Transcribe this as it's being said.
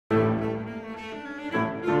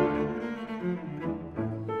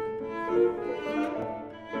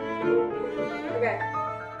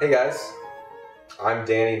Hey guys, I'm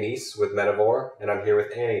Danny Meese with Metavore, and I'm here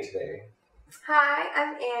with Annie today. Hi,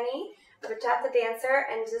 I'm Annie, a bachata dancer,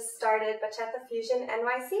 and just started Bachata Fusion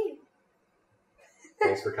NYC.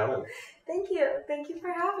 Thanks for coming. Thank you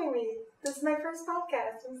for having me. This is my first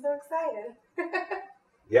podcast. I'm so excited.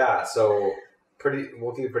 Yeah, so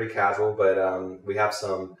we'll keep it pretty casual, but we have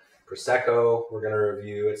some Prosecco we're going to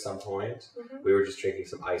review at some point. Mm-hmm. We were just drinking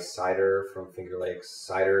some iced cider from Finger Lakes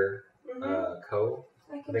Cider Co.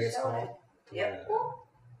 I can think it's show called. it. Yep. Yeah.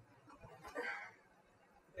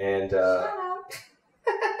 And Shut up.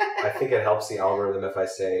 I think it helps the algorithm if I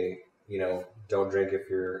say, don't drink if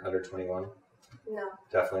you're under 21. No.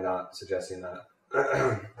 Definitely not suggesting that.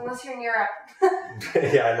 Unless you're in Europe.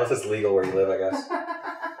 Yeah, unless it's legal where you live, I guess.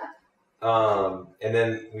 And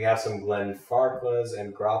then we have some Glenfarclas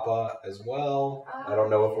and Grappa as well. I don't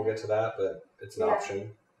know if we'll get to that, but it's an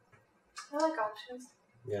option. I like options.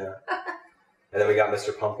 Yeah. And then we got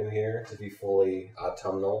Mr. Pumpkin here to be fully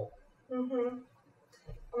autumnal. Mm-hmm.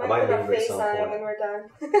 I I might might put a move at face some on it point. when we're done.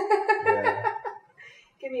 Yeah.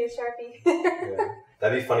 Give me a Sharpie. Yeah.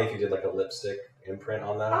 That'd be funny if you did like a lipstick imprint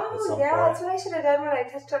on that at some yeah, point. that's what I should have done when I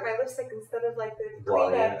touched up my lipstick instead of like the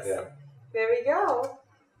Blonde, Kleenex. yeah. There we go.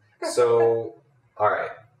 So,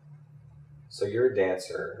 alright. So you're a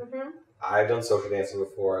dancer. Mm-hmm. I've done social dancing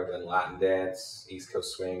before. I've done Latin dance, East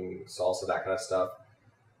Coast swing, salsa, that kind of stuff.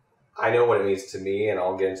 I know what it means to me, and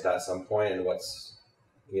I'll get into that at some point, and what's,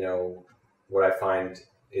 what I find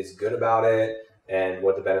is good about it, and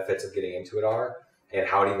what the benefits of getting into it are, and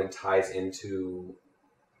how it even ties into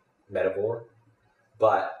Metavore.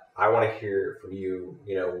 But I want to hear from you,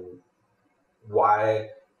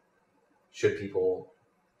 why should people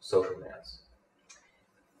social dance?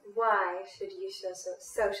 Why should you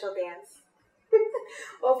social dance?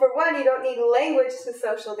 Well, for one, you don't need language to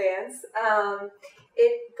social dance.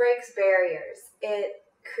 It breaks barriers. It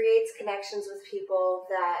creates connections with people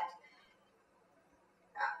that,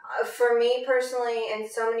 for me personally, and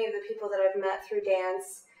so many of the people that I've met through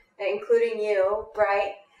dance, including you,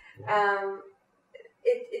 right?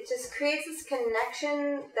 It just creates this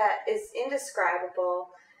connection that is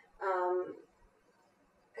indescribable.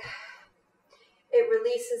 It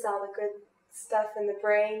releases all the good stuff in the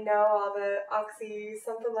brain, all the oxy,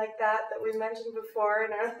 something like that we mentioned before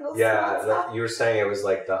in our little Yeah, you were saying it was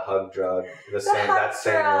like the hug drug, same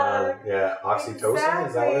one. Yeah, oxytocin, exactly.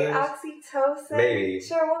 Is that what it is? Oxytocin. Maybe.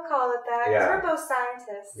 Sure, we'll call it that. Yeah. We're both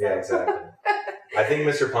scientists. So. Yeah, exactly. I think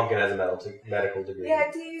Mr. Pumpkin has a medical degree.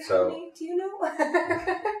 Yeah, do you know?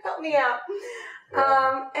 Help me out.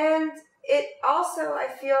 Yeah. And it also, I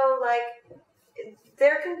feel like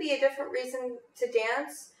there can be a different reason to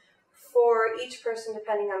dance for each person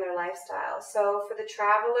depending on their lifestyle. So for the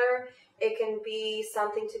traveler, it can be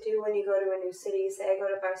something to do when you go to a new city. Say I go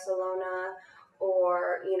to Barcelona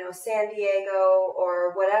or, San Diego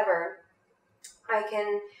or whatever. I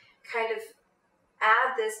can kind of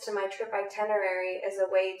add this to my trip itinerary as a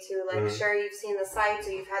way to, sure, you've seen the sights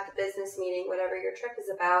or you've had the business meeting, whatever your trip is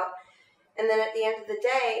about. And then at the end of the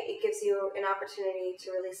day, it gives you an opportunity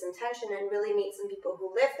to release some tension and really meet some people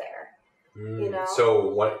who live there. So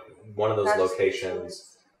one of those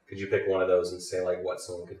locations, could you pick one of those and say what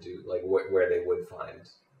someone could do, where they would find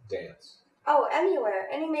dance? Oh, anywhere,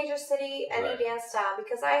 any major city, any dance style,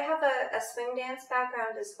 because I have a swing dance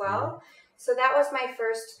background as well. Mm-hmm. So that was my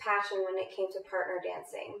first passion when it came to partner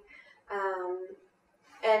dancing.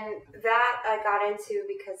 And that I got into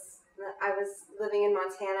because I was living in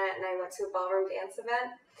Montana and I went to a ballroom dance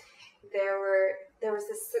event. There was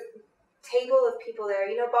this table of people there.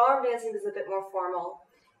 Ballroom dancing is a bit more formal.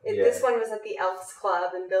 This one was at the Elks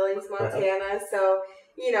Club in Billings, Montana. So,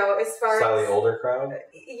 as far as... Slightly older crowd?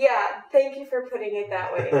 Yeah, thank you for putting it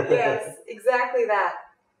that way. Yes, exactly that.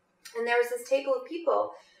 And there was this table of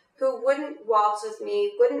people who wouldn't waltz with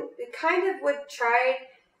me, would try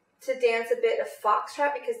to dance a bit of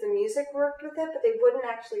foxtrot because the music worked with it, but they wouldn't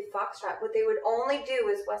actually foxtrot. What they would only do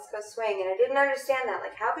was West Coast swing, and I didn't understand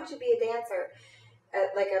that. How could you be a dancer, a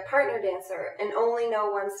partner dancer, and only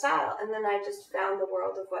know one style? And then I just found the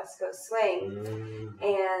world of West Coast swing,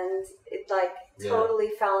 and it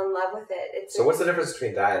totally fell in love with it. So what's the difference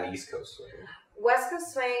between that and East Coast swing? West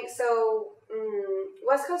Coast swing,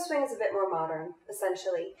 West Coast swing is a bit more modern,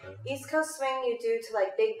 essentially. East Coast swing you do to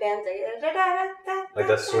big band, like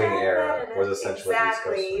the swing era was essentially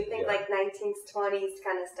exactly. East Coast swing. You think 1920s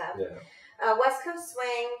kind of stuff. Yeah. West Coast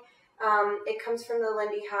swing, it comes from the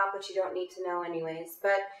Lindy Hop, which you don't need to know anyways,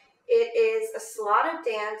 but it is a slotted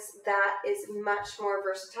dance that is much more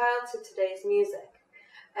versatile to today's music.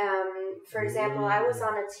 For example, I was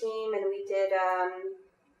on a team and we did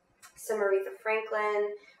some Aretha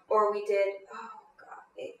Franklin, or we did,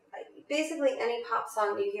 basically any pop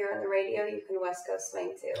song you hear on the radio, you can West Coast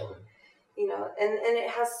swing to. Okay. You know, and it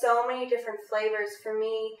has so many different flavors. For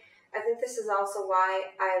me, I think this is also why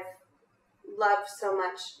I've loved so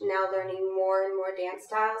much now learning more and more dance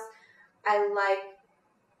styles. I like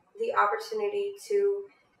the opportunity to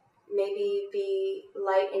maybe be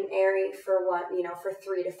light and airy for for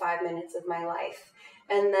 3 to 5 minutes of my life,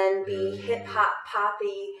 and then be hip hop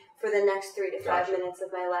poppy for the next 3 to 5 minutes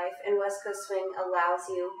of my life. And West Coast swing allows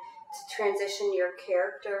you to transition your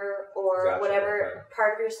character or whatever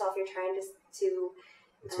part of yourself you're trying to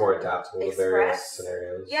it's more adaptable to various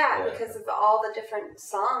scenarios. Yeah, because of all the different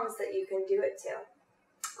songs that you can do it to.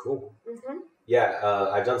 Cool. Mm-hmm. Yeah,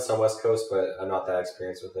 I've done some West Coast, but I'm not that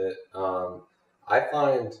experienced with it. I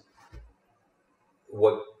find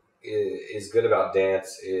what is good about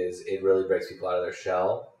dance is it really breaks people out of their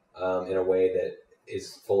shell in a way that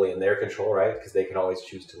is fully in their control, right? Because they can always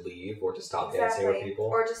choose to leave or to stop dancing with people.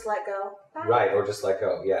 Or just let go. Bye. Right, or just let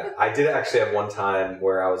go, yeah. I did actually have one time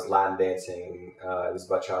where I was Latin dancing. It was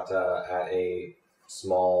bachata at a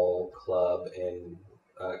small club in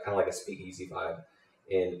kind of like a speakeasy vibe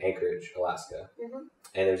in Anchorage, Alaska. Mm-hmm.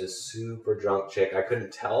 And it was a super drunk chick. I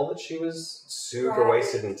couldn't tell that she was super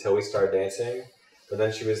wasted until we started dancing. But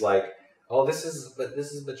then she was like, "Oh, this is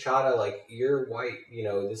bachata. Like, you're white. You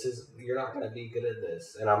know, you're not gonna be good at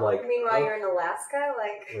this." And I'm like, "Meanwhile, you're in Alaska,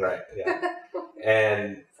 like." Right. Yeah.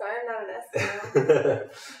 And sorry, I'm not an Eskimo.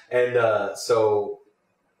 And so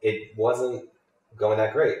it wasn't going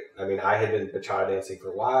that great. I mean, I had been bachata dancing for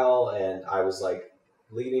a while, and I was like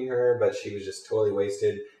leading her, but she was just totally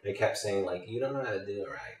wasted and kept saying like, "You don't know how to do it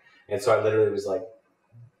right." And so I literally was like,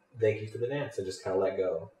 "Thank you for the dance," and just kind of let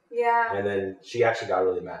go. Yeah. And then she actually got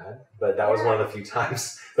really mad, but that was one of the few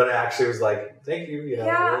times that I actually was like, "Thank you," you know.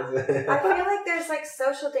 Yeah. I feel like there's like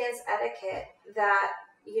social dance etiquette that,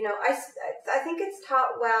 you know, I think it's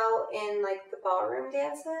taught well in like the ballroom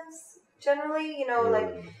dances generally, you know,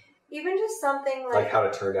 like even just something like how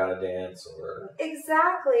to turn down a dance or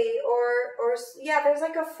exactly or yeah, there's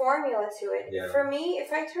like a formula to it. Yeah. For me,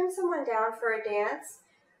 if I turn someone down for a dance,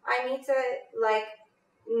 I need to like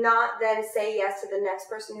not then say yes to the next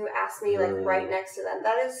person who asks me like right next to them.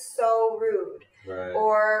 That is so rude. Right.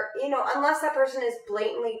 Or, you know, unless that person is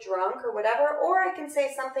blatantly drunk or whatever, or I can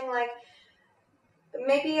say something like,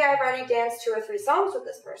 maybe I've already danced 2 or 3 songs with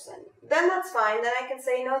this person. Then that's fine. Then I can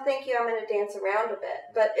say, "No, thank you. I'm going to dance around a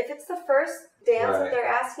bit." But if it's the first dance that they're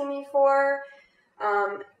asking me for,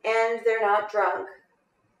 and they're not drunk,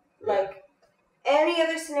 like any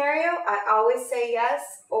other scenario, I always say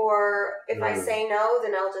yes. Or if I say no,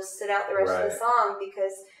 then I'll just sit out the rest of the song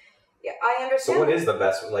because I understand. So what is the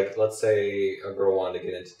best, like, let's say a girl wanted to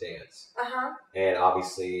get into dance. Uh-huh. And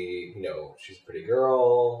obviously, you know, she's a pretty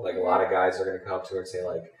girl. Like, a lot of guys are going to come up to her and say,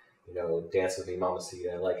 like, you know, "Dance with me,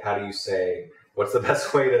 mamacita." Like, how do you say, what's the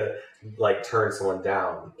best way to, like, turn someone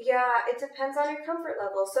down? Yeah, it depends on your comfort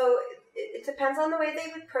level. So it depends on the way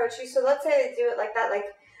they approach you. So let's say they do it like that,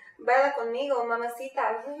 like, "Baila conmigo,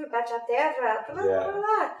 mamacita, bachatera, blah, blah,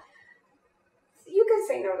 blah." You can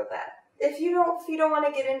say no to that. If you don't want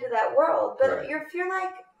to get into that world, but if you're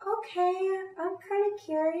like, "Okay, I'm kind of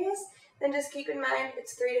curious," then just keep in mind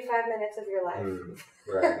it's 3 to 5 minutes of your life.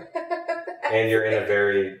 Right. And you're in a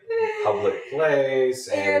very public place,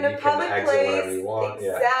 and you can exit whenever you want.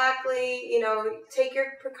 Exactly. You know, take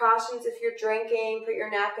your precautions if you're drinking. Put your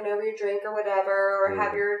napkin over your drink or whatever, or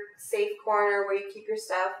have your safe corner where you keep your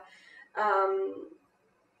stuff.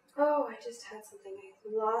 I just had something. I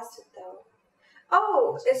lost it though.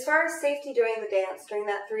 Oh, as far as safety during the dance, during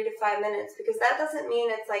that 3 to 5 minutes, because that doesn't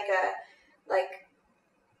mean it's like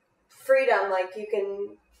freedom, like you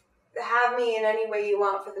can have me in any way you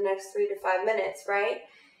want for the next 3 to 5 minutes, right?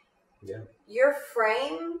 Yeah. Your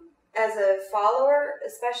frame as a follower,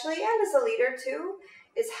 especially, and as a leader too,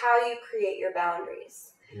 is how you create your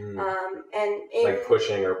boundaries. And like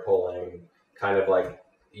pushing or pulling, kind of like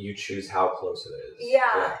you choose how close it is.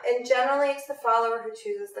 Yeah, and generally it's the follower who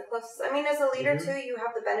chooses the closest. I mean, as a leader too, you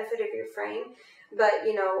have the benefit of your frame, but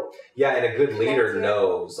you know. Yeah, and a good leader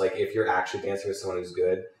knows, like, if you're actually dancing with someone who's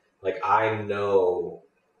good, like, I know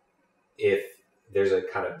if there's a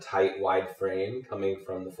kind of tight, wide frame coming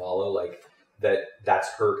from the follow, like,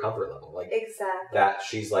 that's her comfort level. Like, exactly. That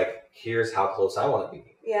she's like, here's how close I want to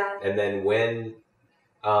be. Yeah. And then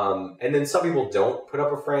and then some people don't put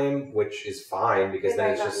up a frame, which is fine because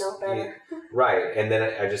then it's just right. And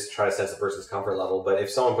then I just try to sense the person's comfort level. But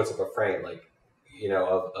if someone puts up a frame, like, you know,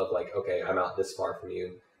 of like, okay, I'm out this far from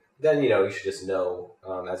you, then, you know, you should just know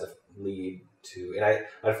as a lead to. And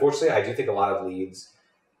unfortunately, I do think a lot of leads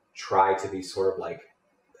try to be sort of like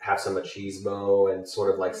have some machismo and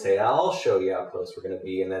sort of like say, I'll show you how close we're going to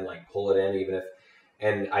be, and then like pull it in, even if,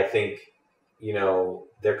 and I think, you know,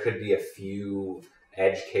 there could be a few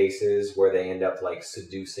edge cases where they end up like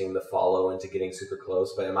seducing the follow into getting super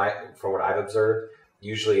close. But from what I've observed,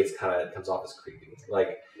 usually it comes off as creepy.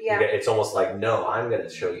 Like, it's almost like, no, I'm going to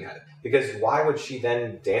show you how to, because why would she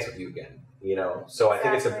then dance with you again? You know? So I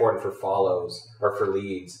think it's important for follows or for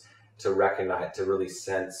leads to recognize, to really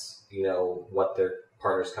sense, you know, what their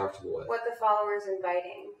partner's comfortable with. What the follower's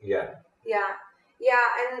inviting. Yeah. Yeah. Yeah.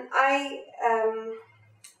 And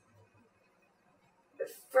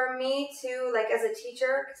for me too, like as a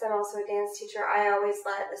teacher, because I'm also a dance teacher, I always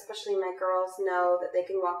let, especially my girls, know that they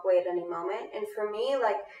can walk away at any moment. And for me,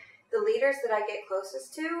 like the leaders that I get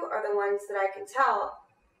closest to are the ones that I can tell,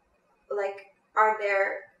 like, are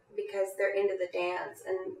there because they're into the dance.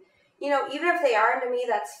 And, you know, even if they are into me,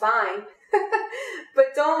 that's fine.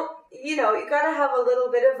 But don't, you know, you gotta have a little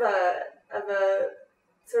bit of a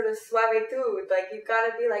sort of suavitude. Like, you've got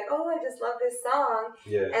to be like, oh, I just love this song.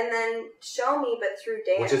 Yeah. And then show me, but through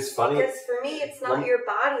dance. Which is funny. Because for me, it's not your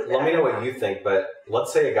body. Let me know what you think, but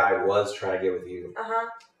let's say a guy was trying to get with you. Uh-huh.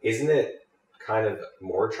 Isn't it kind of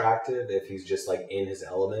more attractive if he's just like in his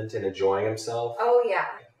element and enjoying himself? Oh, yeah.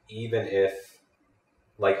 Even if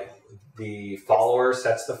like the follower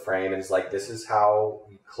sets the frame and is like, this is how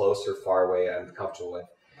close or far away I'm comfortable with.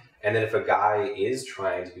 And then if a guy is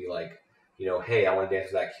trying to be like, you know, hey, I want to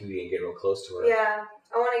dance with that cutie and get real close to her. Yeah,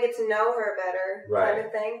 I want to get to know her better, kind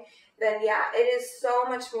of thing. Then yeah, it is so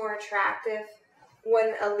much more attractive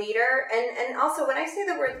when a leader, and also when I say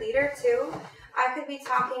the word leader too, I could be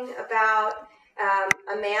talking about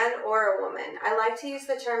a man or a woman. I like to use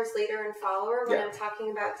the terms leader and follower when I'm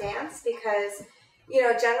talking about dance because, you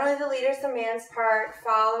know, generally the leader's the man's part,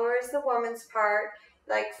 follower is the woman's part.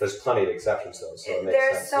 Like, there's plenty of exceptions though, so it makes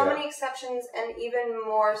there's sense. so many exceptions, and even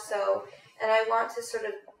more so. And I want to sort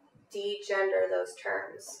of de-gender those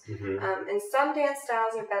terms. Mm-hmm. And some dance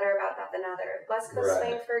styles are better about that than others. West Coast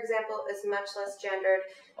swing, for example, is much less gendered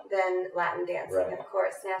than Latin dancing, of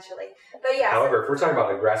course, naturally. But yeah. However, if we're talking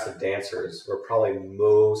about aggressive dancers, we're probably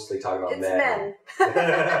mostly talking about men.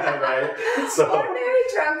 Right? So, ordinary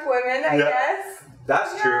drunk women, I guess.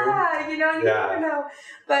 That's true. Yeah, you know, you never know.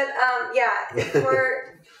 But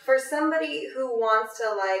for somebody who wants to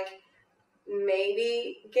like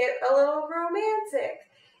maybe get a little romantic,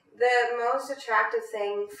 the most attractive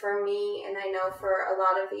thing for me, and I know for a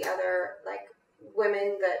lot of the other like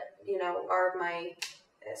women that, you know, are my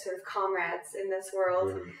sort of comrades in this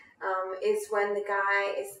world, is when the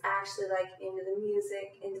guy is actually like into the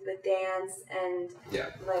music, into the dance, and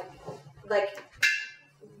like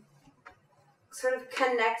sort of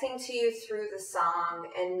connecting to you through the song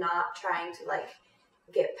and not trying to like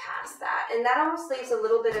get past that. And that almost leaves a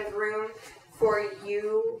little bit of room for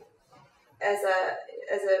you as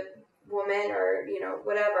a woman or, you know,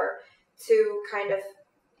 whatever, to kind of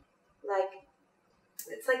like,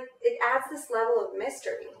 it's like it adds this level of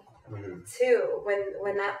mystery too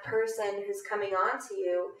when that person who's coming on to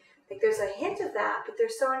you, like there's a hint of that, but they're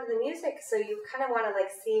so into the music, so you kind of want to like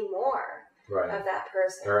see more of that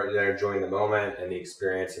person. They're enjoying the moment and the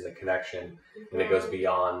experience and the connection, and it goes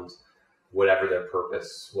beyond whatever their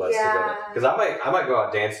purpose was to go. Because I might go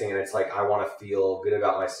out dancing and it's like I want to feel good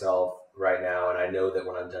about myself right now, and I know that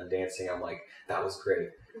when I'm done dancing, I'm like, that was great.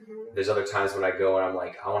 There's other times when I go and I'm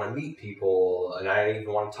like, I want to meet people, and I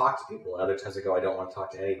even want to talk to people. And other times I go, I don't want to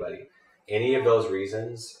talk to anybody. Any of those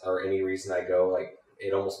reasons, or any reason I go, like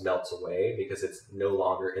it almost melts away because it's no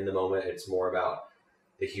longer in the moment. It's more about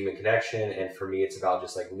the human connection, and for me, it's about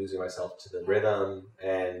just like losing myself to the rhythm.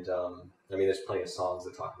 And I mean, there's plenty of songs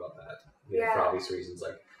that talk about that, you know, for obvious reasons.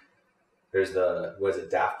 Like there's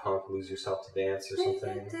Daft Punk, "Lose Yourself to Dance" or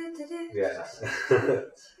something.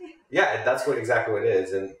 Yeah, that's exactly what it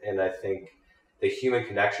is. And I think the human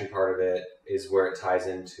connection part of it is where it ties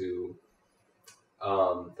into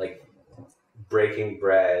like breaking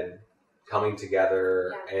bread, coming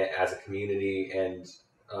together as a community. And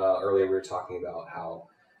earlier we were talking about how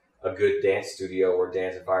a good dance studio or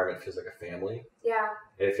dance environment feels like a family. Yeah.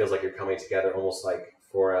 And it feels like you're coming together almost like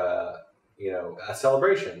for a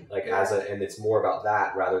celebration, like and it's more about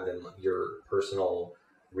that rather than your personal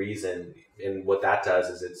reason. And what that does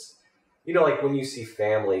is it's, you know, like when you see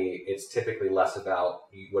family, it's typically less about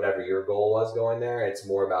whatever your goal was going there. It's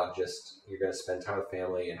more about just, you're going to spend time with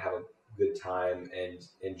family and have a good time and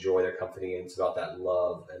enjoy their company. And it's about that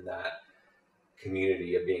love and that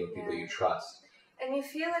community of being with people you trust. And you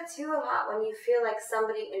feel it too a lot when you feel like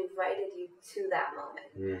somebody invited you to that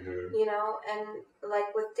moment, you know? And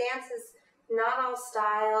like with dances, not all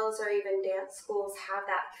styles or even dance schools have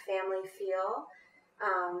that family feel.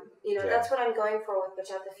 That's what I'm going for with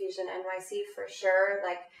Bachata Fusion NYC for sure.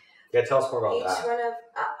 Like, yeah, tell us more about each that. one of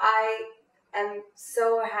I am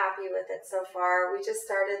so happy with it so far. We just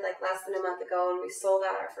started like less than a month ago, and we sold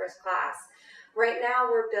out our first class. Right now,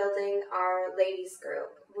 we're building our ladies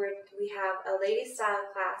group. We have a ladies style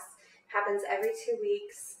class, happens every 2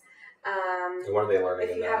 weeks. And what are they learning?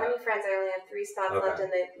 If you have any friends, I only have 3 spots left in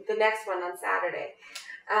the next one on Saturday.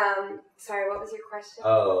 Sorry, what was your question?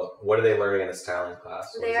 Oh, what are they learning in the styling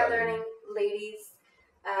class? They are learning ladies,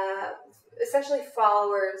 essentially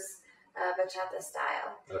followers of Bachata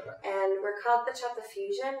style. Okay. And we're called Bachata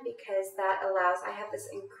Fusion because that allows, I have this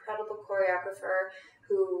incredible choreographer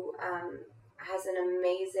who has an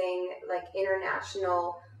amazing, like,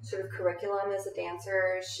 international sort of curriculum as a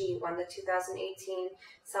dancer. She won the 2018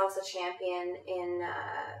 Salsa champion in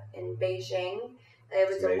Beijing. It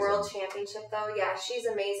was a world championship, though. Yeah, she's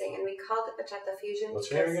amazing, and we called it Bachata Fusion. What's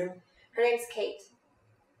her name again? Her name's Kate.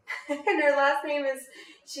 And her last name is,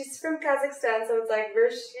 she's from Kazakhstan, so it's like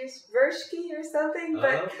Vershki or something,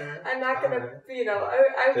 but I'm not going to,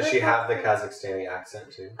 Does she have the Kazakhstani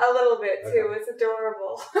accent, too? A little bit, too. It's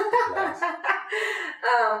adorable. Nice.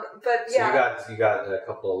 But, yeah. So you got a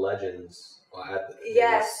couple of legends at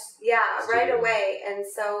Yes, right away. And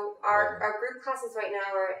so our group classes right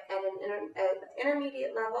now are at an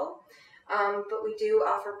intermediate level. But we do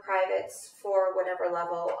offer privates for whatever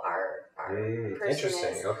level our person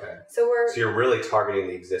interesting. is. Okay. So you're really targeting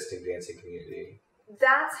the existing dancing community.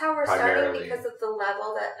 That's how we're starting because of the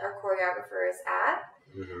level that our choreographer is at.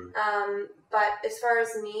 Mm-hmm. But as far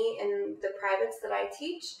as me and the privates that I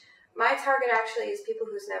teach, my target actually is people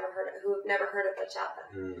who have never heard of bachata.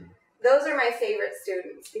 Mm. Those are my favorite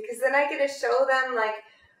students because then I get to show them like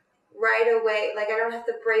right away, like I don't have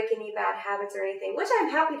to break any bad habits or anything, which I'm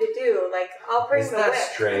happy to do. Like I'll bring the whip. Isn't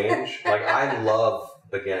that strange? Like I love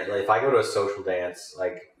beginner. Like if I go to a social dance,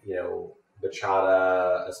 like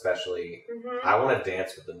bachata especially, I want to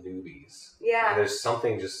dance with the newbies. Yeah. And there's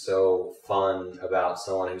something just so fun about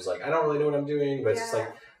someone who's like, I don't really know what I'm doing, but it's just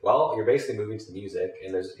like, well, you're basically moving to music,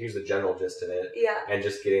 and here's the general gist of it, and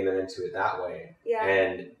just getting them into it that way,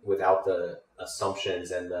 and without the assumptions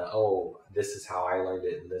and this is how I learned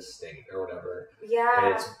it in this state or whatever. Yeah.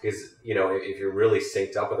 And it's because if you're really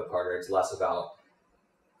synced up with a partner, it's less about,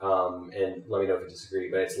 and let me know if you disagree,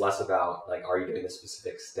 but it's less about like, are you doing the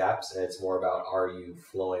specific steps, and it's more about, are you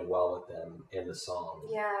flowing well with them in the song?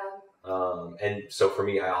 Yeah. And so for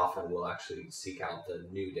me, I often will actually seek out the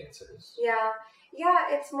new dancers. Yeah. Yeah,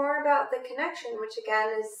 it's more about the connection, which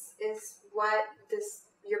again is what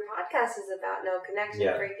your podcast is about. No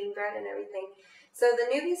connection, breaking bread and everything. So the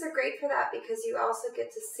newbies are great for that because you also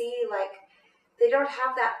get to see like they don't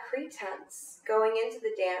have that pretense going into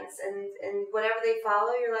the dance, and whatever they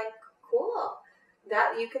follow, you're like, cool,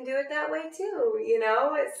 that you can do it that way too.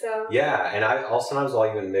 It's and I'll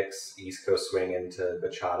even mix East Coast swing into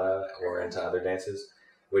bachata or into other dances,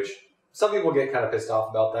 which some people get kind of pissed off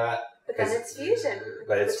about that. But then it's fusion.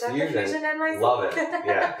 But it's fusion. Love it.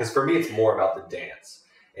 Yeah, because for me, it's more about the dance.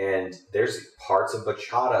 And there's parts of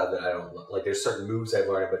bachata that I don't like. There's certain moves I've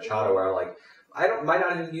learned in bachata where I'm like, might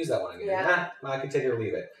not even use that one again. Yeah. I can take it or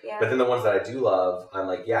leave it. Yeah. But then the ones that I do love, I'm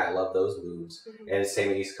like, I love those moves. Mm-hmm. And it's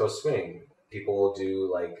same in East Coast swing. People will do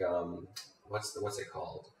like, what's it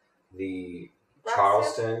called? The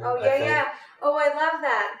Charleston. Oh yeah. Oh, I love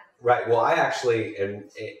that. Right. Well, I actually,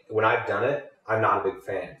 when I've done it, I'm not a big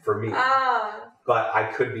fan for me. But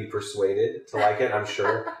I could be persuaded to like it, I'm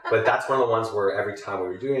sure. But that's one of the ones where every time we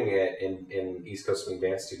were doing it in East Coast Swing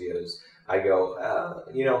Dance Studios, I go,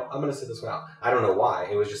 I'm going to sit this one out. I don't know why.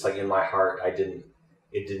 It was just like in my heart, it didn't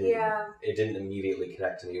immediately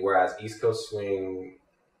connect to me. Whereas East Coast Swing,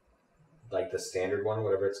 like the standard one,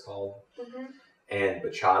 whatever it's called, and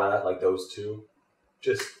bachata, like those two,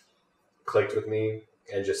 just clicked with me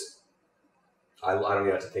and just, I don't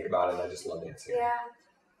even have to think about it. I just love dancing. Yeah.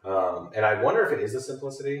 And I wonder if it is the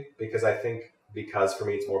simplicity, because I think for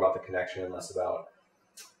me it's more about the connection and less about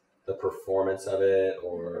the performance of it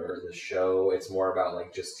or the show. It's more about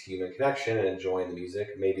like just human connection and enjoying the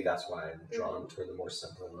music. Maybe that's why I'm drawn toward the more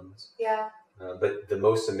simple ones. Yeah. But the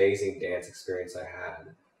most amazing dance experience I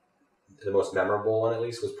had, the most memorable one at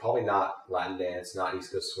least, was probably not Latin dance, not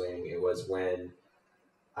East Coast swing. It was when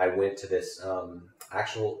I went to this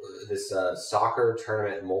soccer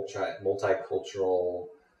tournament, multicultural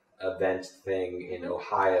event thing in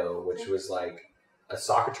Ohio, which was like a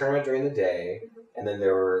soccer tournament during the day, and then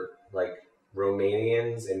there were like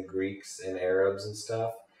Romanians and Greeks and Arabs and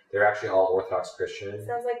stuff. They're actually all Orthodox Christian.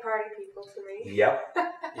 Sounds like party people to me. Yep.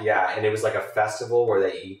 Yeah, and it was like a festival where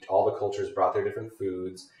all the cultures brought their different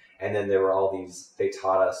foods, and then there were they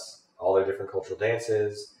taught us all their different cultural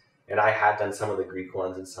dances. And I had done some of the Greek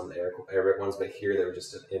ones and some of the Arabic ones, but here there were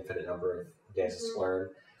just an infinite number of dances to learn.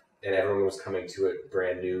 And everyone was coming to it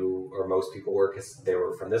brand new, or most people were, because they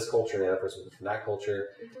were from this culture and the other person was from that culture.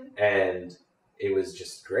 And it was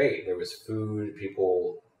just great. There was food,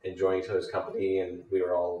 people enjoying each other's company, and we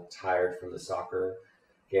were all tired from the soccer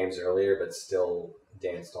games earlier, but still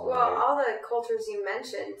danced all night. Well, all the cultures you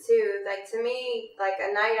mentioned too, like to me, like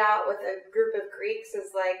a night out with a group of Greeks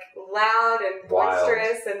is like loud and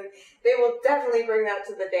boisterous, and they will definitely bring that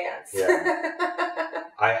to the dance. Yeah.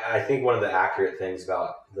 I think one of the accurate things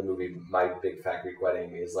about the movie My Big Fat Greek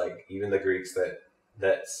Wedding is like even the Greeks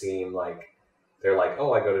that seem like they're like,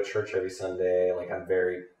 oh, I go to church every Sunday, like I'm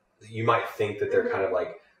very, you might think that they're kind of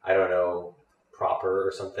like, I don't know, proper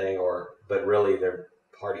or something, but really they're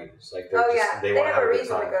partiers. Like they're they want to have a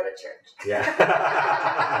reason to go to church. Yeah.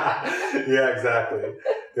 Yeah, exactly.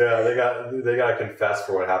 Yeah, they got to confess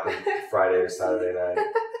for what happened Friday or Saturday night.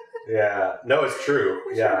 Yeah. No, it's true.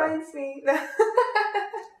 Which yeah. reminds me.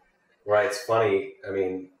 Right. It's funny. I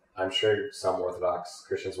mean, I'm sure some Orthodox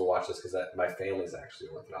Christians will watch this because my family's actually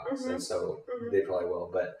Orthodox, and so they probably will.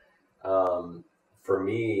 But for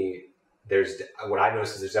me, what I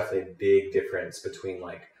noticed is there's definitely a big difference between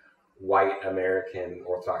like white American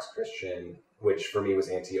Orthodox Christian, which for me was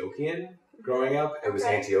Antiochian growing up. It was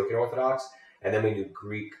Antiochian Orthodox, and then we knew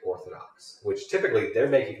Greek Orthodox, which typically they're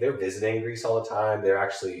visiting Greece all the time. They're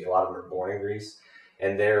actually, a lot of them are born in Greece,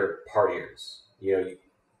 and they're partiers. You know,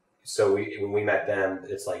 so when we met them,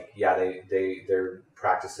 it's like they're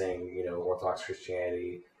practicing Orthodox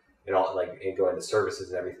Christianity and all, like, and going to services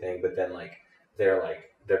and everything, but then like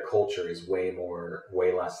their culture is way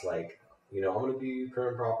less like, I'm going to be prim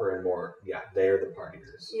and proper, and more, they're the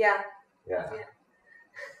partiers. Yeah.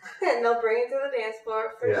 And they'll bring it to the dance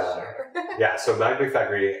floor for sure. Yeah, so My Big Fat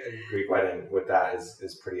Greek Wedding with that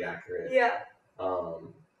is pretty accurate. Yeah.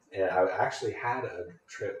 And I actually had a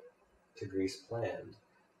trip to Greece planned,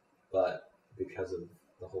 but because of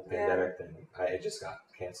the whole pandemic thing, it just got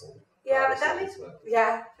canceled. Yeah, but that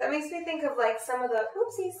makes me think of like some of the,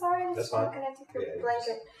 oopsie, sorry, I'm just not going to take your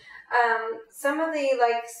blanket. Some of the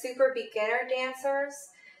like super beginner dancers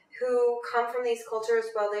who come from these cultures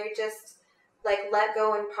while they just like let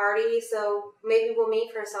go and party. So maybe we'll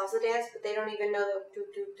meet for a salsa dance, but they don't even know the do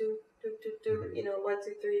do do do do do. 1,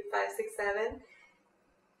 2, 3, 5, 6, 7.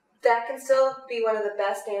 That can still be one of the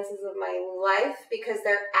best dances of my life because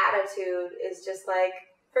their attitude is just like,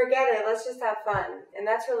 forget it, let's just have fun. And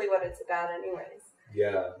that's really what it's about anyways.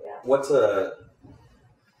 Yeah. What's a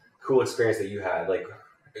cool experience that you had? Like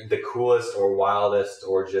the coolest or wildest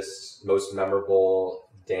or just most memorable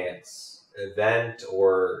dance event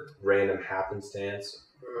or random happenstance?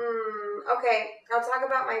 Okay, I'll talk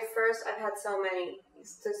about my first. I've had so many.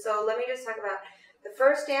 So let me just talk about the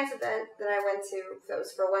first dance event that I went to. That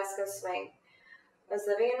was for West Coast Swing. I was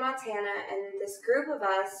living in Montana, and this group of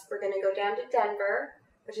us were going to go down to Denver,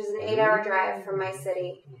 which is an 8-hour drive from my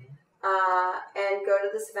city, and go to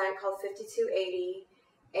this event called 5280.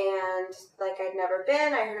 And like I'd never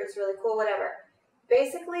been, I heard it was really cool, whatever.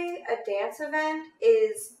 Basically, a dance event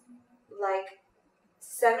is like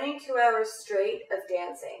 72 hours straight of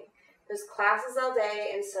dancing. There's classes all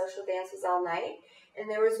day and social dances all night. And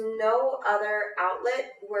there was no other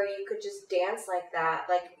outlet where you could just dance like that.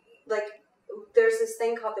 Like there's this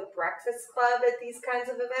thing called the Breakfast Club at these kinds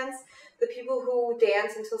of events. The people who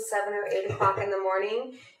dance until 7 or 8 o'clock in the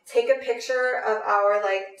morning take a picture of our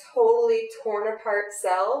like totally torn apart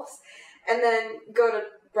selves and then go to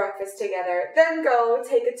breakfast together, then go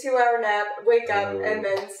take a 2-hour nap, wake up, and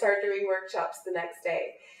then start doing workshops the next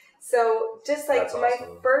day. So just like my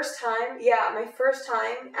first time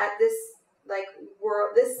at this like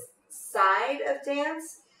this side of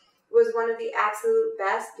dance was one of the absolute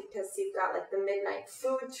best because you've got like the midnight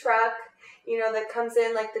food truck, that comes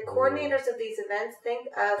in. Like the coordinators of these events think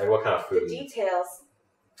of like what kind of food? The details,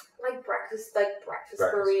 like breakfast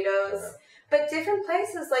burritos. But different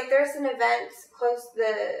places, like there's an event close to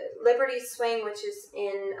the Liberty Swing, which is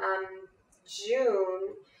in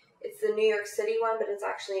June. It's the New York City one, but it's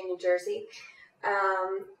actually in New Jersey.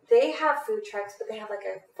 They have food trucks, but they have like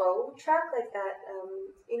a faux truck, like that,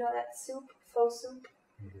 that faux soup.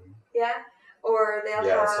 Mm-hmm. Yeah? Or they'll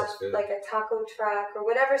have like a taco truck or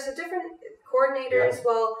whatever. So different coordinators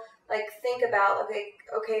will like think about,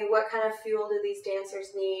 okay, what kind of fuel do these dancers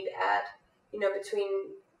need at,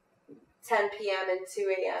 between 10 p.m. and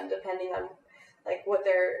 2 a.m. depending on like what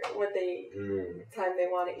time they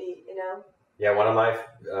want to eat, Yeah, one of my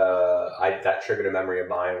that triggered a memory of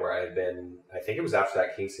mine where I had been. I think it was after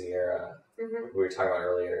that quinceañera we were talking about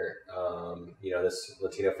earlier. This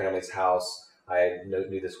Latino family's house. I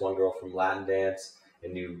knew this one girl from Latin dance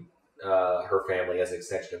and knew her family as an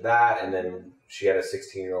extension of that. And then she had a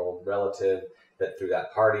 16-year-old relative that threw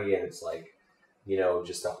that party, and it's like, you know,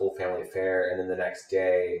 just a whole family affair. And then the next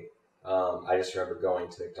day, I just remember going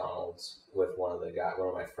to McDonald's with one of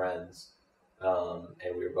my friends.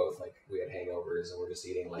 And we were both like, we had hangovers and we're just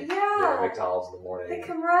eating like McDonald's in the morning. The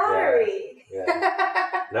camaraderie.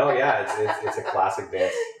 Yeah. No, yeah, it's a classic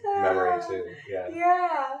dance memory too.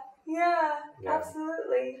 Yeah,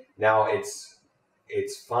 absolutely. Now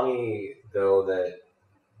it's funny though that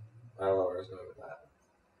I don't know where I was going with that.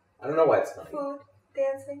 I don't know why it's funny. Food,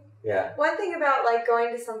 dancing. Yeah. One thing about like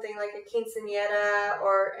going to something like a quinceañera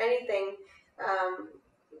or anything,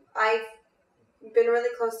 I've been really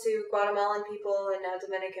close to Guatemalan people and now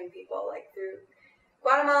Dominican people, like through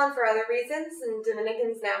Guatemalan for other reasons and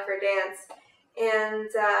Dominicans now for dance. And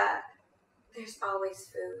there's always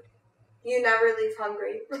food. You never leave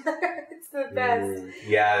hungry. It's the best.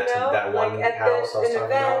 Yeah, you know? That one like at house I was an talking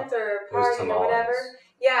event about, or a party or whatever.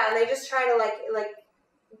 Yeah, and they just try to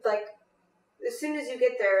like as soon as you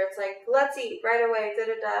get there, it's like, let's eat right away,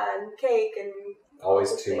 and cake and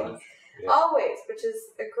always too much. Yeah. Always, which is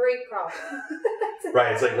a great problem.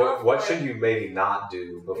 Right, it's like what should you maybe not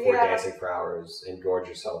do before dancing for hours and gorge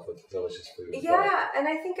yourself with delicious food? Yeah, and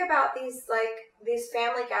I think about these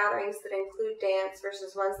family gatherings that include dance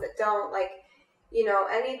versus ones that don't. Like, you know,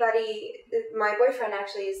 anybody. My boyfriend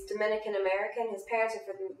actually is Dominican American. His parents are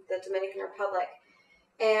from the Dominican Republic.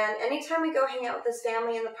 And anytime we go hang out with this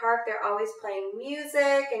family in the park, they're always playing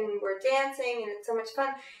music and we're dancing and it's so much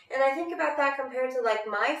fun. And I think about that compared to like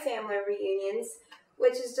my family reunions,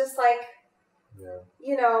 which is just like,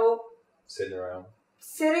 you know, sitting around.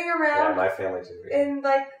 Yeah, my family too. Yeah. And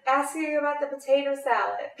like asking about the potato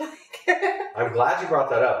salad. I'm glad you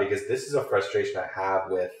brought that up because this is a frustration I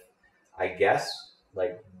have with, I guess,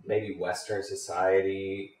 like maybe Western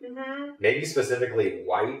society, maybe specifically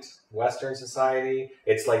white Western society.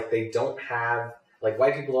 It's like they don't have, like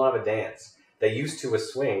white people don't have a dance. They used to a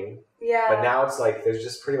swing, but now it's like there's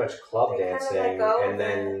just pretty much club dancing. And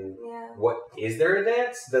then what, is there a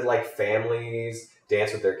dance that like families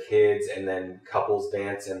dance with their kids and then couples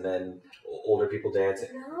dance and then older people dance?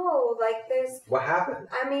 No, like there's... What happened?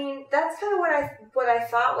 I mean, that's kind of what I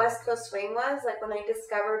thought West Coast swing was. Like when I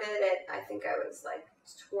discovered it, I think I was like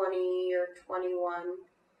 20 or 21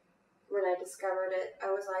 when I discovered it. I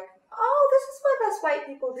was like, oh, this is what us white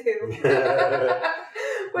people do.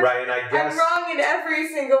 Right, and I guess... I'm wrong in every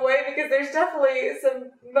single way because there's definitely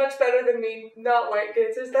some much better than me not white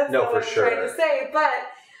dancers. That's not what I'm trying to say. But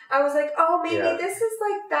I was like, oh, maybe this is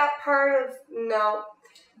like that part of... No.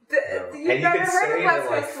 You've never heard of West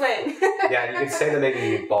Coast swing. Yeah, you could say that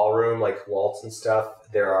maybe ballroom, like waltz and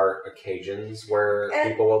stuff, there are occasions where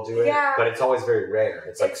people will do it, but it's always very rare.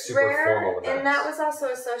 It's like super rare, formal events. And that was also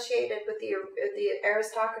associated with the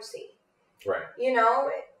aristocracy. Right. You know,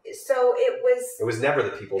 so it was... It was never the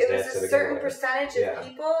people's dance to begin with. It was a certain percentage of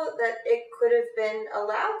people that it could have been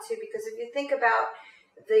allowed to, because if you think about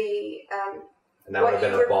the... and that would have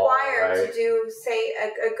been a ball, right? To do, say,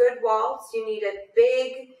 a good waltz, you need a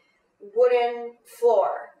big wooden floor.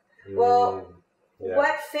 Well,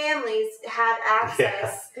 what families had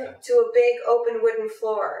access to a big open wooden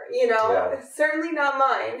floor? You know, certainly not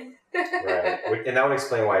mine. Right, and that would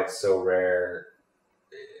explain why it's so rare,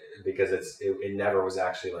 because it never was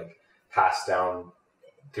actually like passed down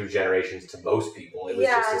through generations to most people. It was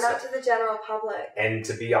just not to the general public. And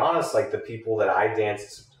to be honest, like the people that I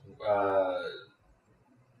danced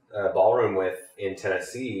ballroom with in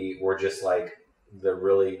Tennessee were just like the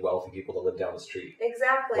really wealthy people that lived down the street.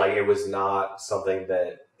 Exactly. Like it was not something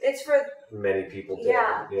that it's for many people did.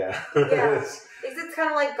 Yeah. It's kind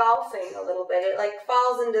of like golfing a little bit. It like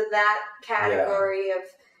falls into that category of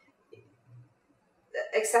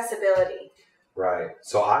accessibility. Right.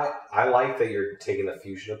 So I like that you're taking the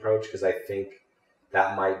fusion approach, because I think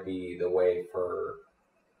that might be the way for,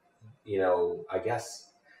 you know, I guess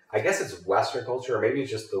it's Western culture, or maybe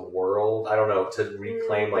it's just the world, I don't know, to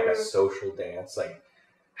reclaim like a social dance. Like,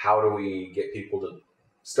 how do we get people to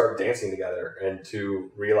start dancing together and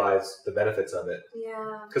to realize the benefits of it?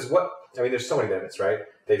 Yeah. Because there's so many benefits, right?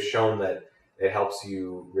 They've shown that it helps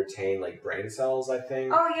you retain like brain cells, I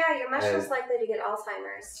think. Oh yeah, you're much less likely to get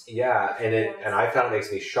Alzheimer's. Yeah, and I found it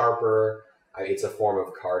makes me sharper. It's a form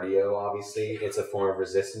of cardio, obviously. It's a form of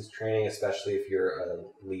resistance training, especially if you're a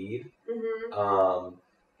lead.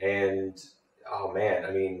 And oh man,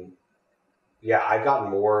 I mean, yeah, I've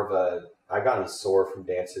gotten sore from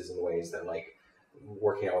dances in ways that like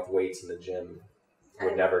working out with weights in the gym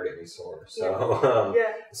would never get me sore. So,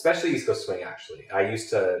 especially East Coast swing, actually. I used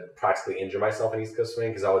to practically injure myself in East Coast swing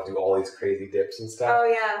because I would do all these crazy dips and stuff. Oh,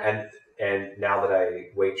 yeah. And now that I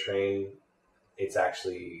weight train, it's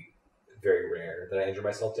actually very rare that I injure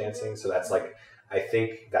myself dancing. So that's like, I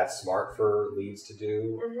think that's smart for leads to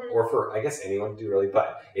do, or for, I guess, anyone to do really.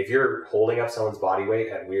 But if you're holding up someone's body weight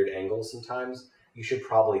at weird angles sometimes, you should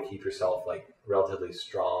probably keep yourself like relatively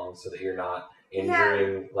strong so that you're not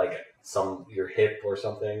injuring like your hip or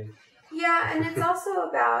something. Yeah, and it's also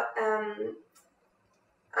about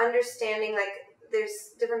understanding, like,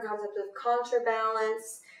 there's different concepts of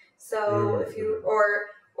counterbalance. So if you, or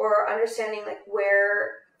understanding like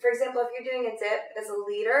where, for example, if you're doing a dip as a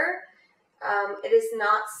leader, it is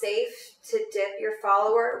not safe to dip your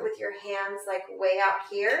follower with your hands like way out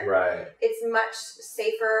here. Right. It's much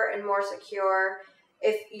safer and more secure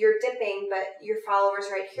if you're dipping, but your follower's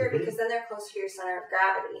right here, because then they're closer to your center of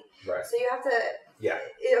gravity. Right. So you have to,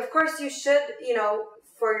 of course you should,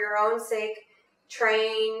 for your own sake,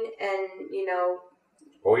 train and,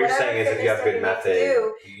 what you're saying is if you have good method,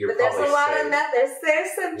 you're probably safe. But there's a lot of methods.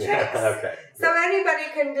 There's some tricks. Okay. So anybody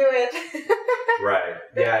can do it. Right.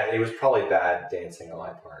 Yeah, it was probably bad dancing on my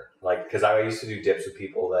part. Like, because I used to do dips with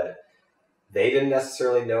people that they didn't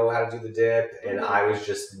necessarily know how to do the dip, and I was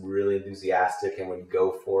just really enthusiastic and would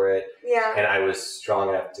go for it. Yeah. And I was strong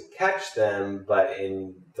enough to catch them, but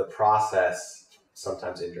in the process,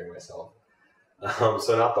 sometimes injuring myself.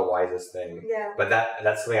 So not the wisest thing. Yeah. But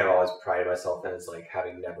that's something I've always prided myself in, is like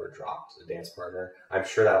having never dropped a dance partner. I'm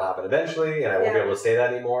sure that'll happen eventually, and I won't be able to say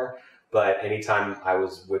that anymore. But anytime I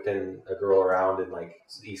was whipping a girl around in like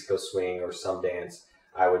East Coast swing or some dance,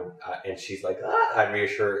 I would, and she's like, I'd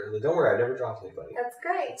reassure her, don't worry, I never dropped anybody. That's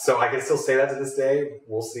great. So I can still say that to this day.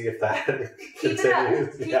 We'll see if that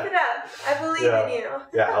continues. Keep it up. I believe in you.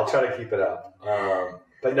 Yeah, I'll try to keep it up.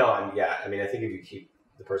 But no, I mean, I think if you keep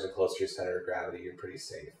the person close to your center of gravity, you're pretty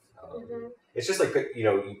safe. It's just like,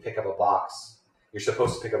 you pick up a box. You're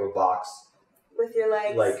supposed to pick up a box with your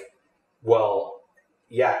legs.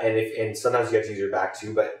 And sometimes you have to use your back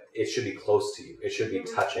too, but it should be close to you. It should be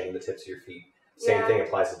touching the tips of your feet. Same thing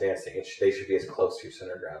applies to dancing. They should be as close to your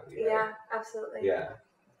center of gravity. Right? Yeah, absolutely. Yeah.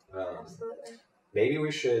 Absolutely. Maybe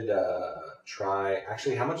we should try.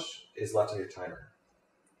 Actually, how much is left on your timer?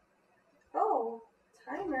 Oh,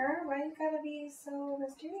 timer? Why you gotta be so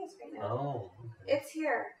mysterious right now? Oh. Okay. It's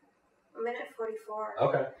here. 1:44.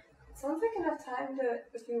 Okay. Sounds like enough time to,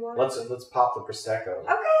 if you want. Let's pop the prosecco.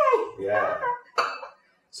 Okay. Yeah.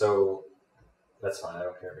 So that's fine. I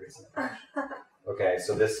don't care if it's not. Okay,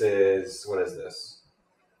 so this is, what is this?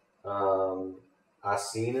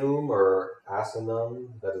 Acinum or Acinum?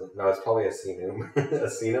 No, it's probably Acinum.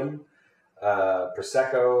 Acinum.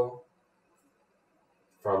 Prosecco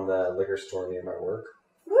from the liquor store near my work.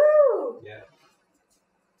 Woo! Yeah.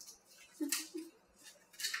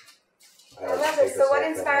 I love it. So what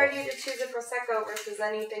inspired you to choose a Prosecco versus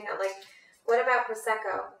anything that, like, what about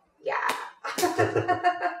Prosecco? Yeah.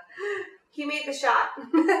 He made the shot.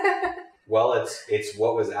 Well, it's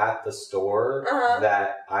what was at the store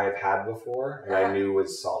that I've had before and I knew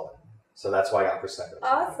was solid. So that's why I got Prosecco.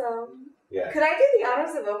 Awesome. Yeah. Could I do the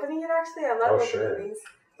honors of opening it, actually? I love opening these.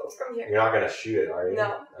 Those from here. You're not going to shoot it, are you?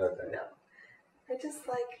 No. Okay. No. I just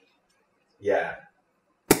like... Yeah.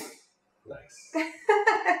 Nice.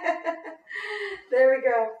 There we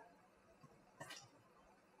go.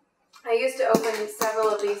 I used to open several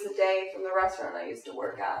of these a day from the restaurant I used to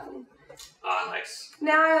work at. Nice.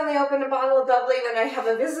 Now I only open a bottle of bubbly when I have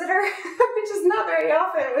a visitor, which is not very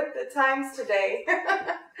often with the times today.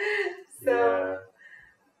 So.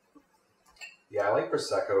 Yeah, I like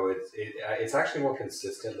Prosecco. It's actually more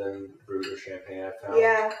consistent than Brut or Champagne, I found.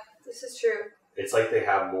 Yeah, this is true. It's like they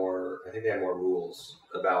have more, I think they have more rules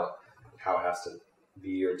about how it has to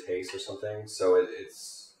be or taste or something. So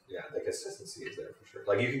it's, the consistency is there for sure.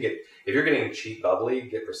 Like you can get, if you're getting cheap bubbly,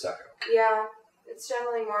 get Prosecco. Yeah, it's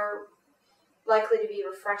generally more likely to be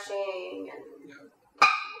refreshing and... Yeah.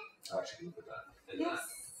 I'll actually put that in that.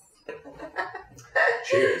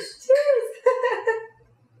 Cheers. Cheers.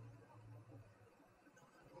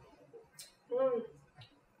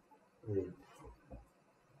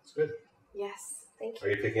 It's good. Yes, thank you.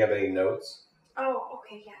 Are you picking up any notes? Oh,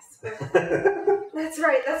 okay, yes. That's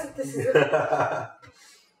right, that's what this is about.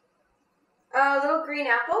 Little green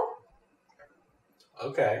apple.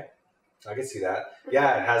 Okay. I can see that.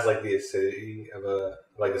 Yeah, it has like the acidity of the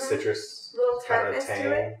citrus little kind of tartness tang.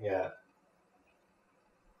 to it. Yeah.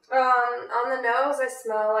 On the nose, I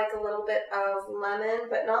smell like a little bit of lemon,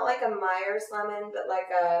 but not like a Myers lemon, but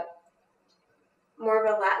like more of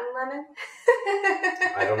a Latin lemon.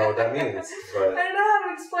 I don't know what that means, but I don't know how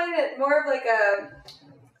to explain it. More of like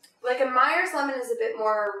a Myers lemon is a bit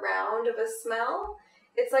more round of a smell.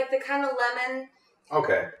 It's like the kind of lemon.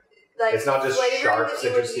 Okay. Like it's not just sharp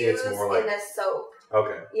citrusy. It's more like in a soap.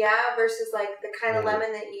 Okay. Yeah, versus like the kind of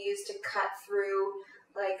lemon that you use to cut through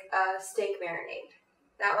like a steak marinade.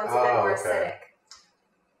 That one's a bit more acidic.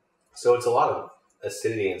 So it's a lot of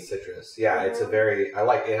acidity and citrus. Yeah, it's a very. I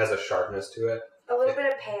like. It has a sharpness to it. A little bit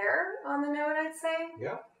of pear on the note, I'd say.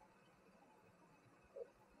 Yeah.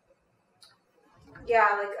 Yeah,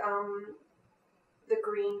 like the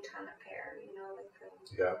green kind of pear, you know, like the.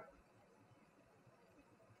 Yeah.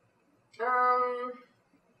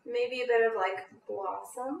 Maybe a bit of like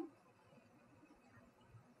blossom.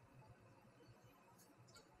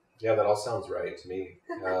 Yeah, that all sounds right to me.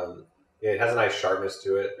 Yeah, it has a nice sharpness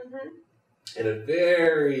to it, and a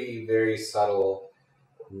very, very subtle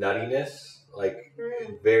nuttiness. Like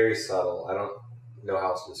very subtle. I don't know how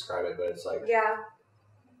else to describe it, but it's like yeah,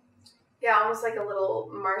 almost like a little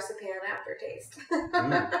marzipan aftertaste.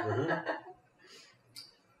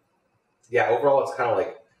 Yeah, overall it's kind of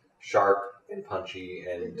like sharp and punchy,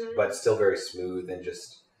 and but still very smooth and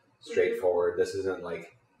just straightforward. This isn't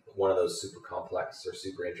like one of those super complex or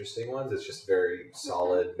super interesting ones. It's just very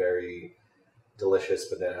solid, very delicious,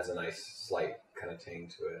 but then it has a nice slight kind of tang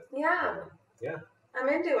to it. Yeah. Yeah. I'm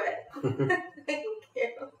into it. Thank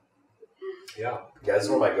you. Yeah. Yeah, this is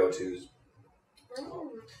one of my go-tos.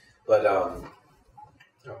 But,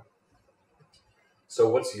 so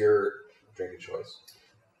what's your drink of choice?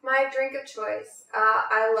 My drink of choice.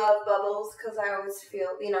 I love bubbles because I always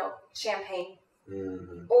feel, champagne.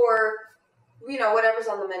 Or, whatever's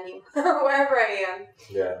on the menu, wherever I am.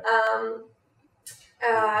 Yeah.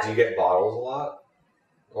 Do you get bottles a lot?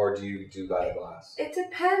 Or do you buy a glass? It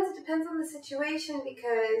depends. It depends on the situation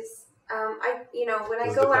because, when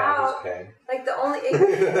I go out, like the only... a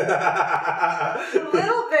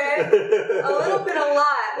little bit a lot.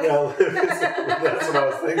 Yeah, that's what I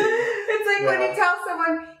was thinking. It's like when you tell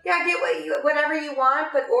someone, yeah, get whatever you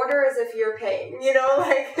want, but order as if you're paying,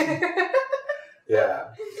 like...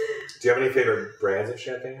 Yeah. Do you have any favorite brands of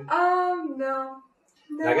champagne? No.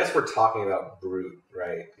 And I guess we're talking about brut,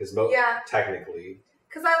 right? Because technically...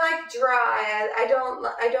 Because I like dry. I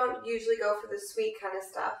don't usually go for the sweet kind of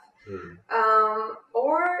stuff.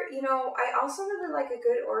 Or, I also really like a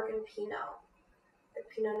good Oregon Pinot. A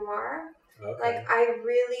Pinot Noir. Okay. Like, I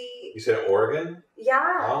really... You said Oregon?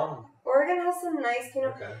 Yeah. Oh. Oregon has some nice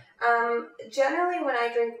Pinot. Okay. Generally, when I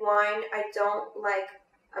drink wine, I don't like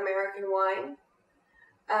American wine.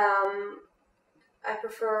 I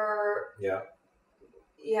prefer...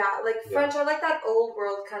 Yeah, like French, I like that old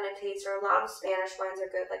world kind of taste, or a lot of Spanish wines are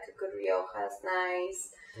good, like a good Rioja is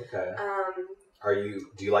nice. Okay.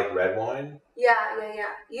 Do you like red wine? Yeah,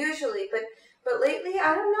 usually, but lately,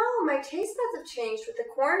 I don't know, my taste buds have changed with the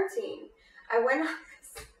quarantine. I went on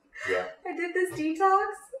I did this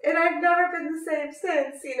detox, and I've never been the same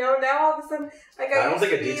since, Now all of a sudden, like I don't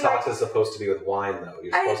think a detox is supposed to be with wine, though.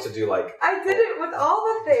 You're supposed to do like... I did it with all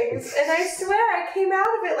the things, and I swear I came out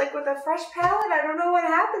of it like with a fresh palate. I don't know what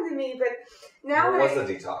happened to me, but now... What was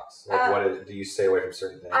the detox? Like, do you stay away from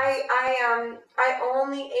certain things? I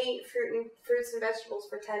only ate fruits and vegetables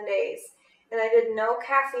for 10 days. And I did no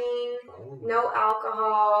caffeine, no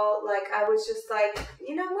alcohol. Like, I was just like,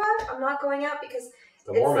 you know what? I'm not going out because...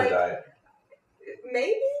 The Mormon diet.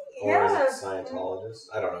 Maybe? Or is it Scientologist?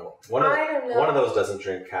 I don't know. One of those doesn't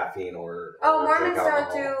drink caffeine or Mormons drink alcohol.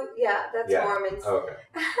 don't do... Yeah, that's Mormons. Okay.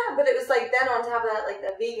 But it was like then on top of that, like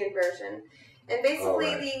the vegan version. And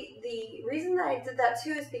basically the reason that I did that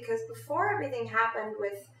too is because before everything happened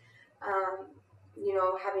with...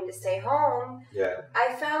 having to stay home,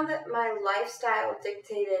 I found that my lifestyle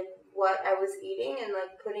dictated what I was eating and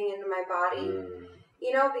like putting into my body,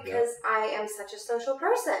 because I am such a social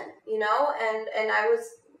person, and I was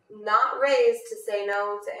not raised to say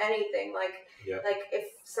no to anything. Like if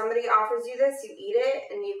somebody offers you this, you eat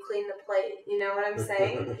it and you clean the plate. You know what I'm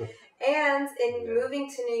saying? And in moving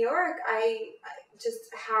to New York, I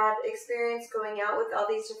just had experience going out with all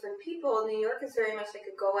these different people. New York is very much like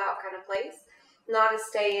a go out kind of place. Not a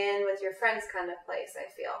stay in with your friends kind of place, I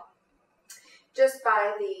feel. Just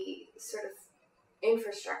by the sort of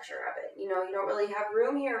infrastructure of it. You don't really have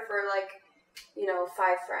room here for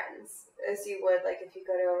 5 friends as you would if you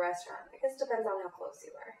go to a restaurant. I guess it depends on how close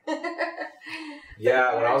you are.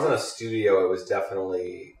 When I was in a studio, it was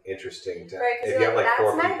definitely interesting to if you have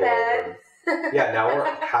 4 people over. Now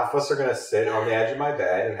half of us are going to sit on the edge of my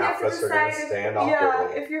bed and half of us are going to stand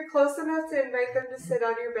awkwardly. If you're close enough to invite them to sit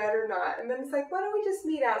on your bed or not. And then it's like, why don't we just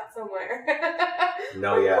meet out somewhere?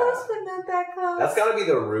 No, We're yeah. close, but not that close. That's got to be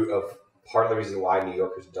the root of part of the reason why New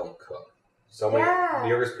Yorkers don't cook. So many New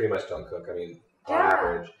Yorkers pretty much don't cook. I mean, on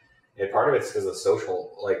average, and part of it's because the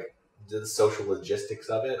social logistics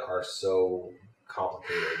of it are so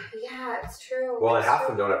complicated. Yeah, it's true. Well, and half of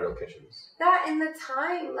them don't have real kitchens. That in the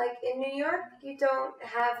time, like in New York, you don't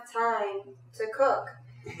have time to cook.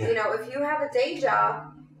 You know, if you have a day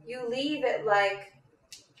job, you leave at like,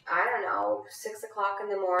 I don't know, 6 o'clock in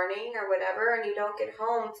the morning or whatever, and you don't get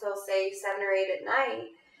home till say 7 or 8 at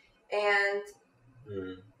night. And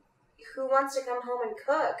who wants to come home and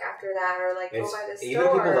cook after that, or like go by the store? Even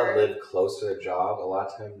people that live close to their job, a lot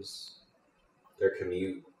of times their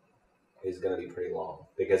commute is going to be pretty long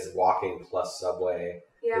because walking plus subway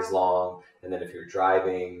is long, and then if you're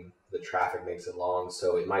driving, the traffic makes it long.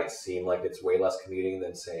 So it might seem like it's way less commuting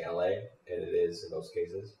than say LA, and it is in most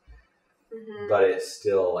cases. Mm-hmm. But it's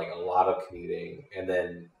still like a lot of commuting, and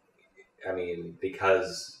then I mean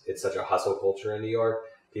because it's such a hustle culture in New York,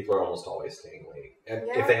 people are almost always staying late. And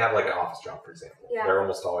if they have like an office job, for example, they're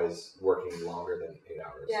almost always working longer than 8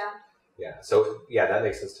 hours. Yeah. Yeah. So yeah, that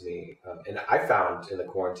makes sense to me. And I found in the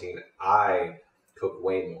quarantine, I cook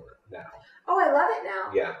way more now. Oh, I love it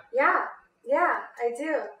now. Yeah. Yeah. Yeah, I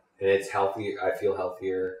do. And it's healthy. I feel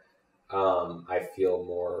healthier. I feel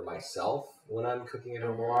more myself when I'm cooking at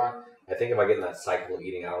home a lot. I think if I get in that cycle of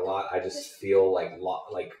eating out a lot, I just feel like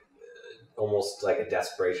almost like a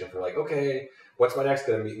desperation for like, okay, what's my next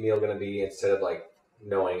meal going to be, instead of like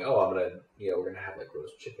knowing, oh, I'm going to, we're going to have like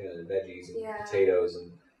roast chicken and veggies and potatoes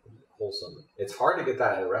and wholesome. It's hard to get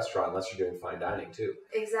that at a restaurant unless you're doing fine dining too.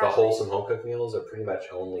 Exactly. The wholesome home cooked meals are pretty much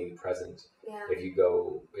only present if you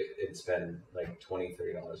go and spend like $20,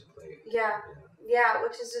 $30 a plate. Yeah. Yeah,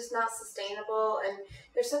 which is just not sustainable. And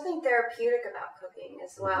there's something therapeutic about cooking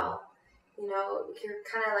as well. You know, you're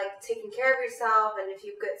kind of like taking care of yourself, and if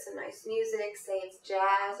you get some nice music, say it's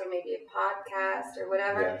jazz or maybe a podcast or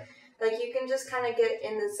whatever, like you can just kind of get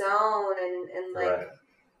in the zone and like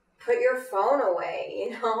put your phone away,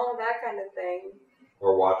 that kind of thing.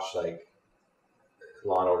 Or watch like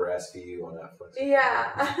Law and Order SVU on Netflix.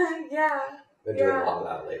 Yeah, yeah. Been doing a lot of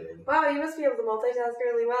that lately. Wow, you must be able to multitask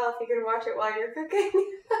really well if you can watch it while you're cooking.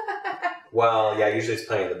 Well, yeah, usually it's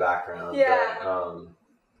playing in the background. Yeah. But,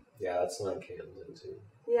 yeah, that's something Caitlin's into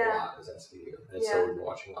a lot, is SVU. And so we've been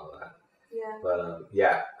watching a lot of that. Yeah. But,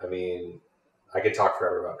 yeah, I mean, I could talk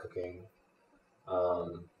forever about cooking. I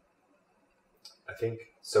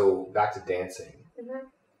think, so back to dancing. Mm-hmm.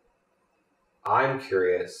 I'm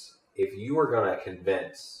curious, if you're going to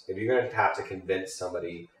have to convince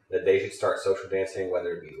somebody that they should start social dancing,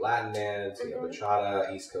 whether it be Latin dance,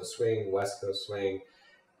 bachata, East Coast swing, West Coast swing,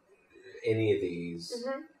 any of these,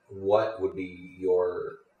 what would be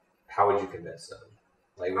how would you convince them?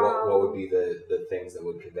 Like, what would be the things that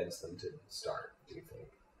would convince them to start, do you think?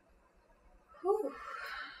 Whew.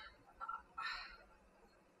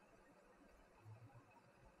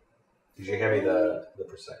 Did you hand me the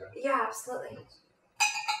Prosecco? Yeah, absolutely.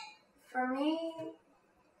 For me,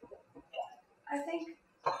 I think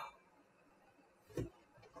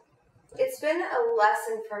it's been a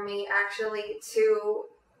lesson for me actually to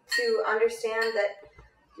understand that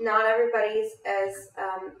not everybody's as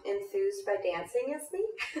enthused by dancing as me.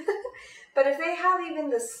 But if they have even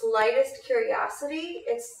the slightest curiosity,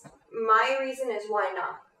 it's my reason is why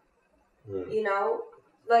not.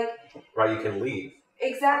 Like right, you can leave.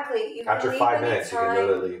 Exactly. You after 5 minutes, you can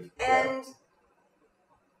literally leave. And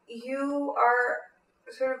you are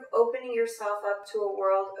sort of opening yourself up to a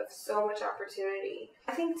world of so much opportunity.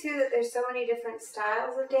 I think too that there's so many different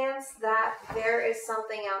styles of dance that there is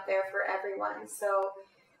something out there for everyone. So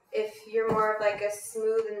if you're more of like a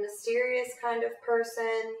smooth and mysterious kind of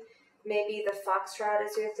person, maybe the foxtrot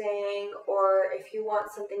is your thing. Or if you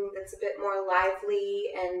want something that's a bit more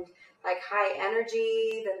lively and like high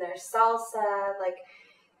energy, then there's salsa.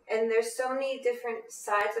 And there's so many different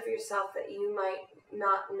sides of yourself that you might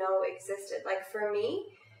not know existed. Like for me,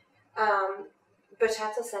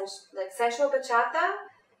 bachata, sensual bachata,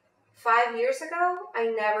 5 years ago, I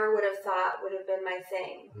never would have thought would have been my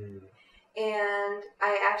thing. And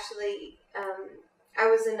I actually, I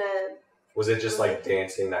was in a... Was it just like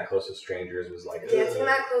dancing that close with strangers was like... Dancing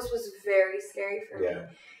that close was very scary for me.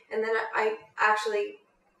 And then I actually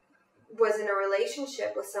was in a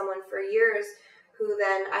relationship with someone for years who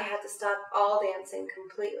then I had to stop all dancing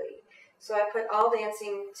completely. So I put all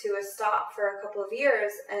dancing to a stop for a couple of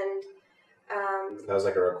years, and... that was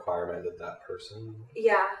like a requirement of that person?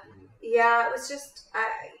 Yeah. Yeah, it was just...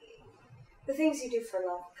 the things you do for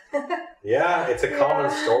love. Yeah, it's a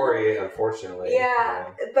common story, unfortunately. Yeah,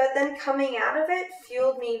 but then coming out of it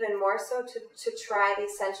fueled me even more so to try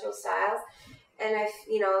these sensual styles. And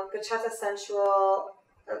bachata sensual,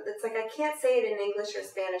 it's like I can't say it in English or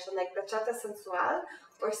Spanish. I'm like bachata sensual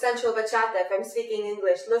or sensual bachata if I'm speaking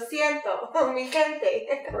English. Lo siento, mi gente.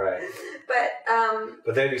 Right.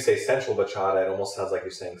 But then if you say sensual bachata, it almost sounds like you're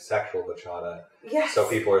saying sexual bachata. Yes. So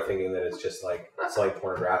people are thinking that it's just like something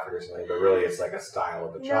pornographic or something, but really it's like a style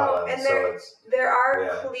of bachata. No, and there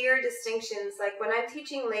are clear distinctions. Like when I'm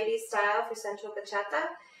teaching ladies style for sensual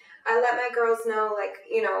bachata, I let my girls know, like,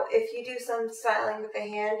 if you do some styling with the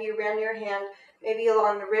hand, you run your hand maybe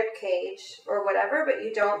along the rib cage or whatever, but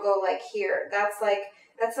you don't go like here. That's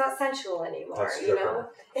not sensual anymore, That's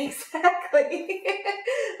Exactly.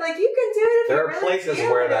 Like you can do it if there are places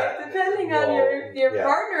where that depending on your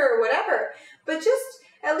partner or whatever. But just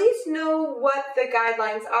at least know what the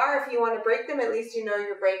guidelines are. If you want to break them, at least you know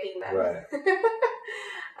you're breaking them. Right.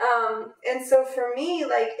 And so for me,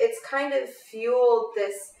 like it's kind of fueled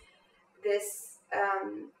this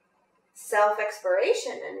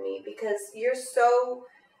self-exploration in me, because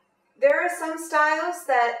there are some styles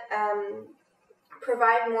that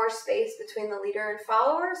provide more space between the leader and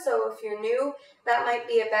follower. So if you're new, that might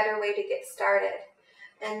be a better way to get started.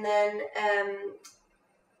 And then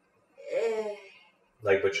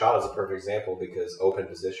like bachata is a perfect example because open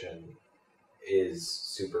position is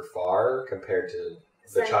super far compared to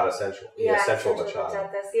bachata sensual. Sensual bachata.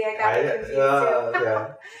 See, I got it confused too.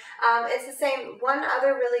 Yeah. It's the same. One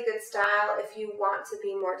other really good style, if you want to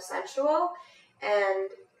be more sensual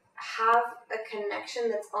and have a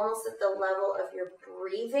connection that's almost at the level of your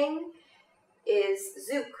breathing, is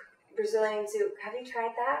Zouk, Brazilian Zouk. Have you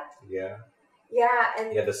tried that? Yeah. Yeah,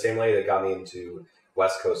 and the same lady that got me into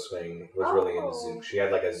West Coast swing was really into Zouk. She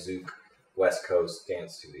had like a Zouk West Coast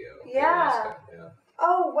dance studio. Yeah.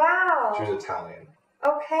 Oh wow. She was Italian.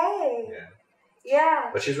 Okay. Yeah. Yeah.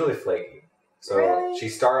 But she's really flaky. So she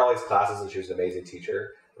started all these classes and she was an amazing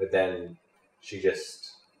teacher, but then she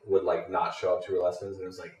just would like not show up to her lessons, and it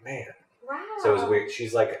was like, man. Wow. So it was weird.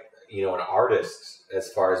 She's like, an artist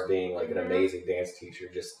as far as being like an amazing dance teacher,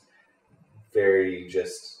 just very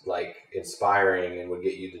just like inspiring, and would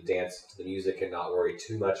get you to dance to the music and not worry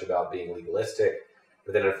too much about being legalistic.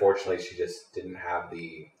 But then unfortunately she just didn't have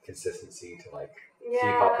the consistency to like keep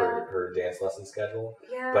up her dance lesson schedule.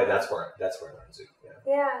 Yeah. But that's where I learned Zouk.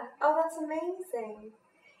 Yeah. Oh, that's amazing.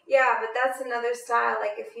 Yeah, but that's another style.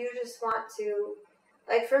 Like if you just want to,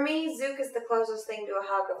 like for me, Zouk is the closest thing to a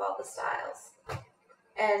hug of all the styles.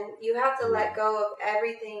 And you have to let go of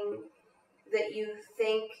everything that you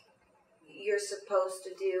think you're supposed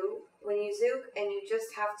to do when you Zouk, and you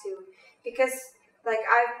just have to, because like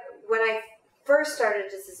when I first started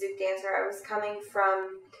as a Zouk dancer, I was coming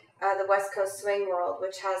from the West Coast swing world,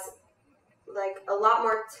 which has like a lot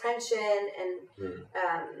more tension and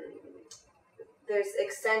there's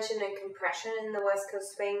extension and compression in the West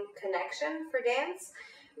Coast swing connection for dance,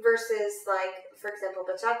 versus like, for example,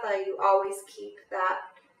 bachata, you always keep that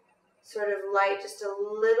sort of light, just a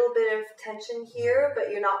little bit of tension here,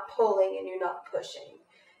 but you're not pulling and you're not pushing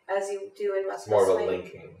as you do in West Coast swing. More of a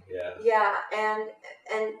linking, yeah. Yeah,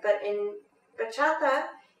 but in bachata,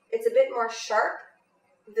 it's a bit more sharp,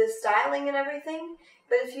 the styling and everything.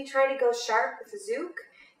 But if you try to go sharp with Zouk,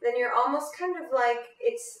 then you're almost kind of like,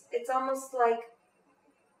 it's almost like,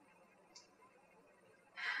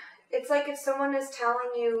 it's like if someone is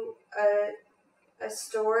telling you a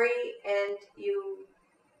story and you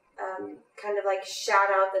kind of like shout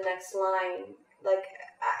out the next line. Like,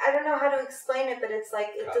 I don't know how to explain it, but it's like,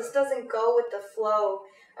 it just doesn't go with the flow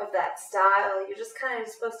of that style. You're just kind of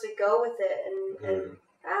supposed to go with it, and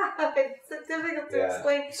it's so difficult to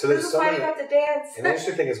explain. So this is why you have to dance. And the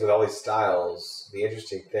interesting thing is with all these styles, the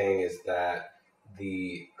interesting thing is that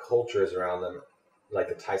the cultures around them, like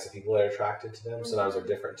the types of people that are attracted to them, sometimes are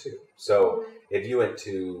different too. So if you went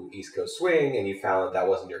to East Coast swing and you found that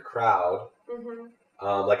wasn't your crowd,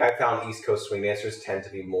 like I found East Coast swing dancers tend to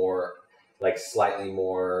be more, like slightly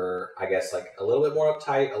more, I guess, like a little bit more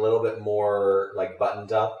uptight, a little bit more like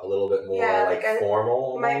buttoned up, a little bit more like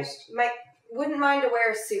formal almost. Wouldn't mind to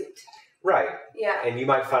wear a suit. Right. Yeah. And you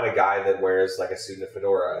might find a guy that wears like a suit and a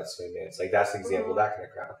fedora at swing dance. Like that's an example of that kind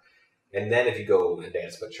of crowd. And then if you go and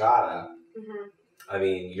dance bachata, I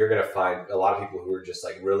mean, you're going to find a lot of people who are just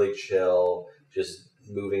like really chill, just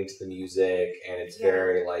moving to the music, and it's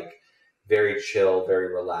very like, very chill,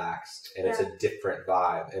 very relaxed, and it's a different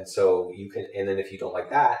vibe. And so you can, and then if you don't like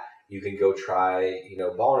that, you can go try,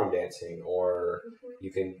 ballroom dancing, or you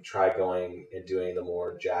can try going and doing the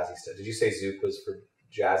more jazzy stuff. Did you say Zouk was for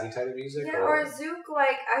jazzy type of music? Yeah, or Zouk,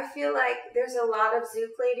 like, I feel like there's a lot of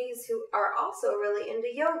Zouk ladies who are also really into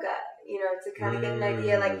yoga, to kind of get an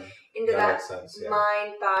idea, like, into that makes sense, yeah.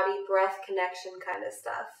 mind, body, breath connection kind of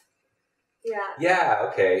stuff. Yeah. Yeah,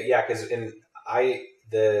 okay. Yeah, because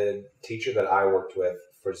the teacher that I worked with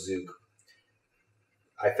for Zouk,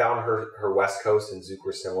 I found her West Coast and Zouk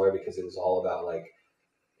were similar because it was all about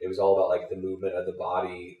like the movement of the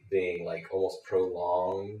body being like almost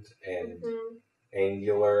prolonged and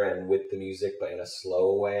angular and with the music, but in a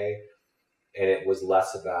slow way. And it was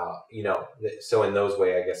less about, so in those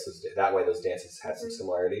way, I guess those dances had some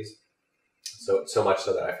similarities. So much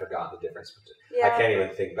so that I forgot the difference. I can't even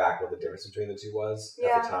think back what the difference between the two was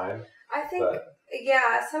at the time. I think,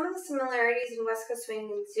 some of the similarities in West Coast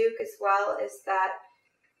Swing and Zouk as well is that,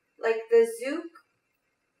 like, the Zouk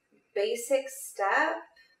basic step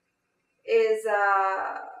is,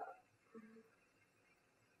 how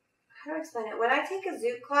do I explain it? When I take a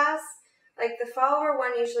Zouk class, like, the follower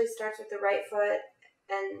one usually starts with the right foot,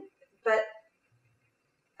 but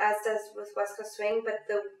as does with West Coast Swing, but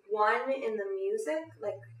the one in the music,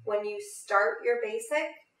 like, when you start your basic,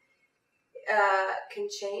 can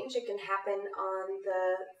change. It can happen on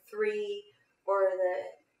the 3 or the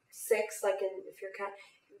 6, like, if you're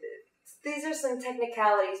these are some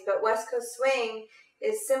technicalities, but West Coast Swing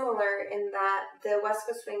is similar in that the West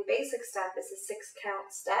Coast Swing basic step is a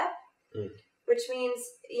 6-count step, which means,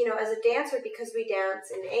 as a dancer, because we dance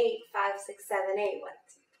in 8, 5, 6, 7, 8,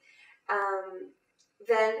 1,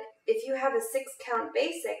 then if you have a 6-count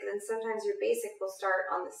basic, then sometimes your basic will start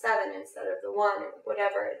on the 7 instead of the 1 or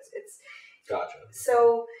whatever. It's gotcha.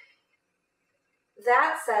 So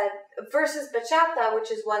that said, versus bachata, which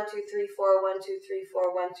is 1, 2, 3, 4, 1, 2, 3,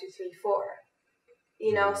 4, 1, 2, 3,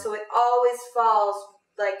 4. So it always falls,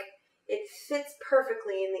 like, it fits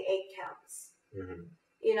perfectly in the 8 counts.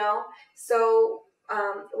 So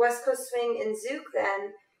West Coast Swing and Zouk,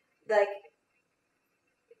 then, like,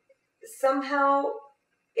 somehow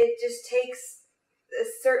it just takes a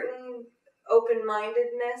certain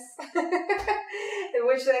open-mindedness,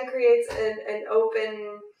 which then creates an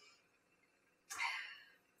open...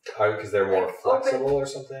 Because they're more flexible or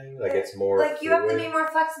something? Like, it's more like, you have to be more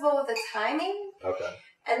flexible with the timing. Okay.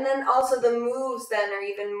 And then also the moves then are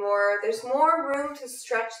even more... There's more room to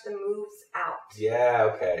stretch the moves out.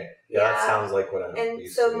 Yeah, okay. Yeah, that sounds like what I'm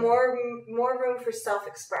used to. And so more room for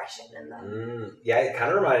self-expression in them. Yeah, it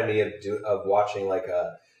kind of reminded me of watching, like,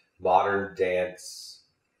 a modern dance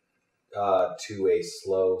to a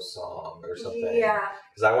slow song or something. Yeah.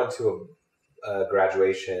 Because I went to a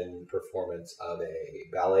graduation performance of a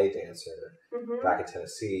ballet dancer back in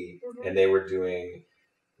Tennessee, and they were doing,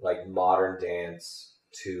 like, modern dance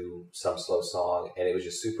to some slow song, and it was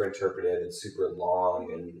just super interpretive and super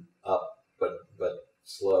long and up, but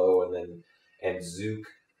slow, and Zouk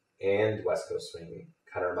and West Coast Swing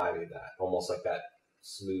kind of remind me of that, almost like that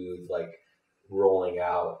smooth, like, rolling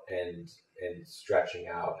out and stretching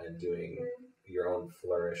out and doing your own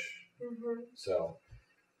flourish. So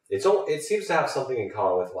it seems to have something in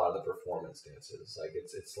common with a lot of the performance dances. Like,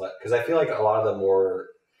 it's like, because I feel like a lot of the more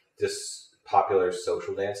just popular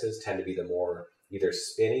social dances tend to be the more either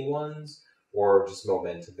spinny ones or just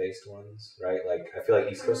momentum based ones, right? Like, I feel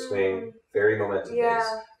like East Coast Swing, very momentum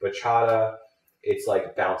based. Bachata, it's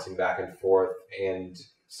like bouncing back and forth and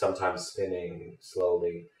sometimes spinning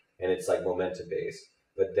slowly, and it's like momentum based.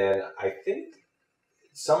 But then I think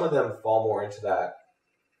some of them fall more into that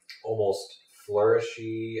almost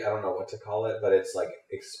flourishy, I don't know what to call it, but it's like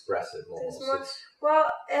expressive almost.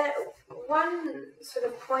 One sort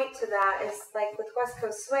of point to that is, like, with West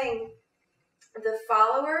Coast Swing, the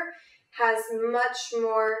follower has much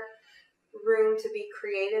more room to be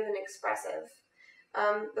creative and expressive.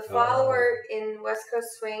 The follower in West Coast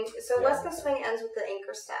Swing, West Coast Swing ends with the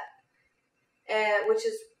anchor step, which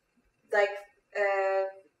is like,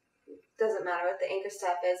 doesn't matter what the anchor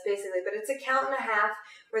step is basically, but it's a 1.5 count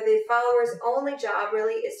where the follower's only job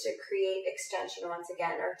really is to create extension once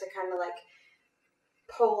again, or to kind of like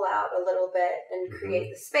pull out a little bit and create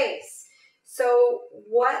the space. So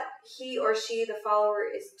what he or she, the follower,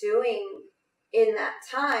 is doing in that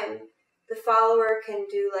time, the follower can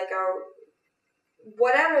do like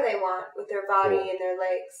whatever they want with their body and their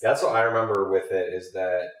legs. That's what I remember with it, is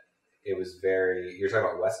that it was very... You're talking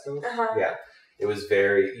about West Coast? Yeah. It was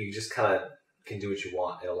very... You just kind of can do what you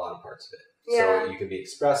want in a lot of parts of it. Yeah. So you can be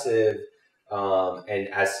expressive. And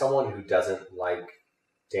as someone who doesn't like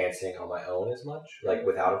dancing on my own as much, like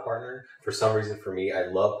without a partner, for some reason for me, I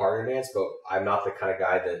love partner dance, but I'm not the kind of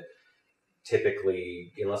guy that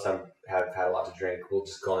typically, unless I have had a lot to drink, will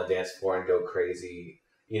just go on the dance floor and go crazy.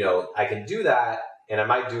 I can do that, and I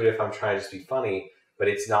might do it if I'm trying to just be funny, but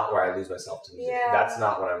it's not where I lose myself to music. Yeah. That's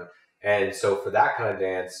not what I'm. And so for that kind of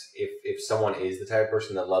dance, if someone is the type of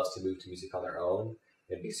person that loves to move to music on their own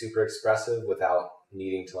and be super expressive without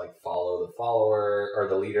needing to like follow the follower or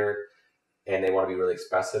the leader, and they want to be really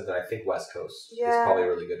expressive, then I think West Coast is probably a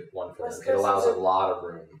really good one for them. It allows a lot of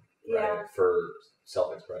room, right, for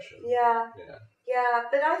self-expression. Yeah.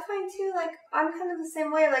 But I find too, like, I'm kind of the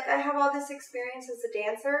same way. Like, I have all this experience as a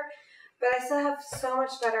dancer, but I still have so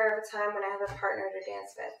much better of a time when I have a partner to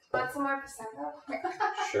dance with. Want some more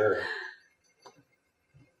Prosecco? Sure.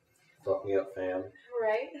 Fuck me up, fam.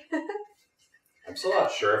 Right? I'm still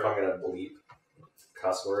not sure if I'm going to bleep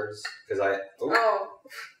cuss words, because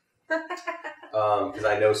because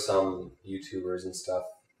I know some YouTubers and stuff,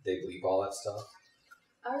 they bleep all that stuff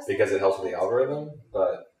because it helps with the algorithm,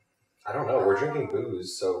 but I don't know. We're drinking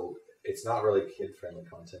booze, so it's not really kid-friendly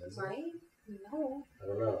content, is it? Right? No. I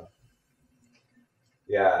don't know.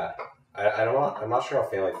 Yeah. I don't know. I'm not sure how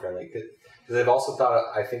family-friendly, because I've also thought,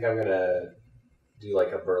 I think I'm going to do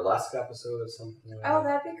like a burlesque episode of something. Oh,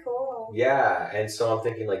 that'd be cool. Yeah, and so I'm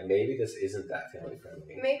thinking like maybe this isn't that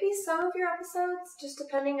family-friendly. Maybe some of your episodes, just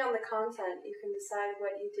depending on the content, you can decide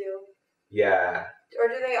what you do. Yeah. Or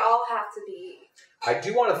do they all have to be? I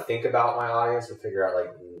do want to think about my audience and figure out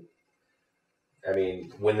like, I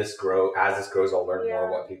mean, as this grows, I'll learn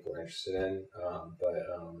more what people are interested in.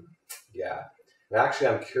 Yeah. And actually,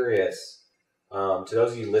 I'm curious, to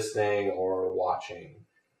those of you listening or watching,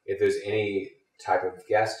 if there's any type of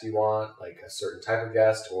guest you want, like a certain type of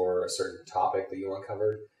guest or a certain topic that you want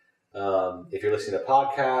covered. If you're listening to a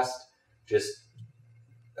podcast, just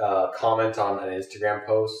comment on an Instagram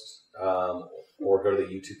post or go to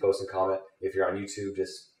the YouTube post and comment. If you're on YouTube,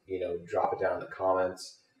 just, drop it down in the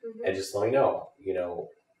comments and just let me know,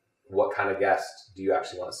 what kind of guest do you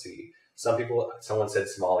actually want to see? Someone said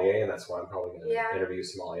sommelier, and that's why I'm probably going to interview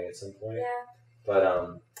sommelier at some point. Yeah. But,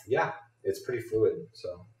 it's pretty fluid,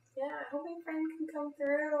 so. Yeah, I hope my friend can come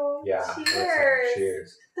through. Yeah. Cheers.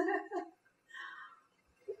 Cheers.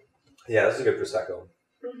 Yeah, this is a good Prosecco.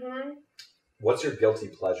 Mm-hmm. What's your guilty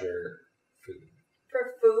pleasure food?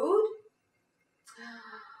 For food?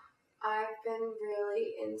 I've been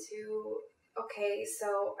really into... Okay,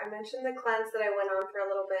 so I mentioned the cleanse that I went on for a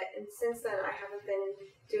little bit, and since then I haven't been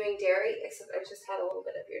doing dairy, except I've just had a little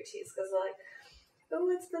bit of beer cheese, because like,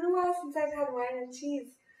 it's been a while since I've had wine and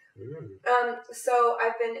cheese. So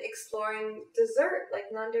I've been exploring dessert,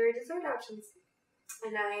 like non-dairy dessert options,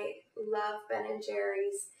 and I love Ben &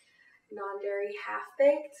 Jerry's non-dairy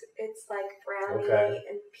half-baked. It's like brownie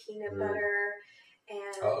and peanut butter,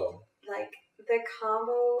 and like the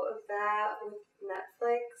combo of that with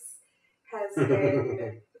Netflix has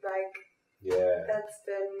been like, that's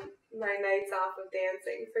been my nights off of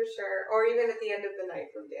dancing for sure, or even at the end of the night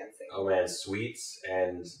from dancing. Oh man, sweets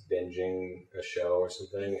and binging a show or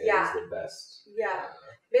something is the best. Yeah,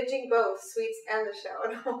 binging both sweets and the show.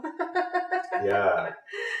 Yeah,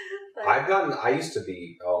 I used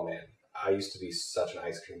to be such an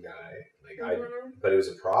ice cream guy. But it was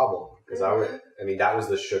a problem because that was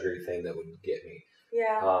the sugary thing that would get me.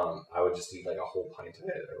 Yeah. I would just eat like a whole pint of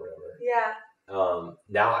it or whatever. Yeah.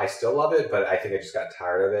 Now I still love it, but I think I just got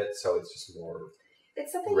tired of it, so it's just more.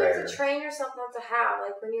 It's something rare. You have to train yourself not to have.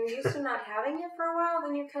 Like when you're used to not having it for a while,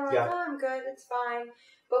 then you're kind of like, oh, I'm good, it's fine.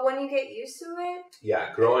 But when you get used to it.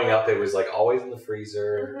 Yeah, growing up, it was like always in the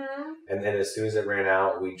freezer, and then as soon as it ran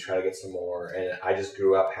out, we'd try to get some more. And I just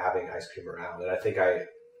grew up having ice cream around, and I think I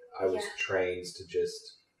was trained to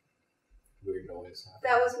just. Weird noise.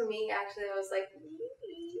 That was me, actually. I was like,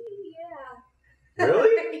 yeah.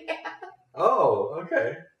 Really? Yeah. Oh,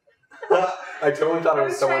 okay. I totally thought it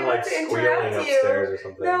was someone like squealing upstairs or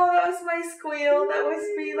something. No, that was my squeal. That was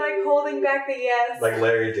me like holding back the yes. Like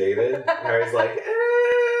Larry David, where he's like,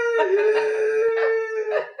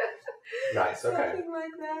 nice, okay. Something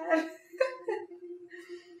like that.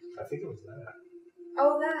 I think it was that.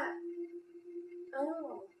 Oh, that.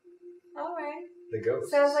 Oh. All right. The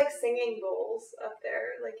ghost. Sounds like singing bowls up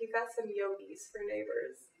there. Like you got some yogis for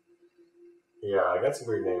neighbors. Yeah, I got some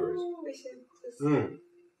weird neighbors. We should just...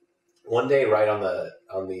 One day, right on the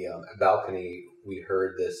balcony, we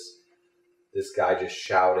heard this guy just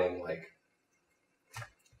shouting like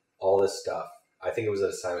all this stuff. I think it was an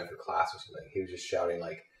assignment for class or something. He was just shouting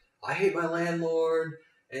like, "I hate my landlord,"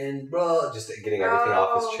 and bro, just getting everything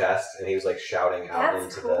off his chest, and he was like shouting out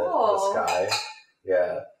into the sky.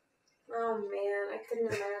 Yeah. Oh man, I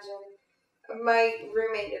couldn't imagine. My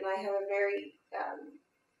roommate and I have a very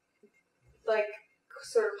like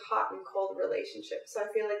sort of hot and cold relationship. So I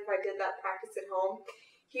feel like if I did that practice at home,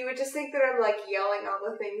 he would just think that I'm like yelling all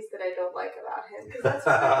the things that I don't like about him, because that's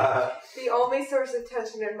really the only source of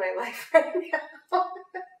tension in my life right now.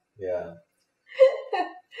 Yeah.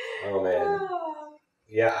 Oh man.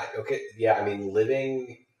 Yeah. Okay. Yeah. I mean,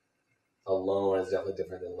 living alone is definitely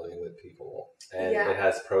different than living with people, and it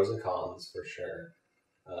has pros and cons for sure.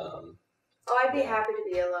 I'd be happy to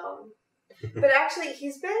be alone. But actually,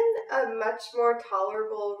 he's been a much more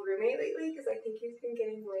tolerable roommate lately, because I think he's been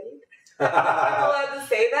getting laid. I'm allowed to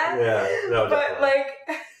say that. Yeah, no, but definitely.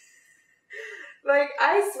 like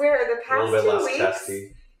I swear, the past 2 weeks,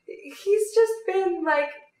 testy. He's just been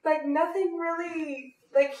like nothing really.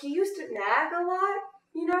 Like, he used to nag a lot,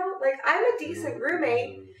 you know. Like, I'm a decent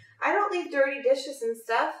roommate. I don't leave dirty dishes and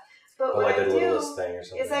stuff. But what I do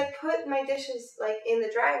is I put my dishes like in the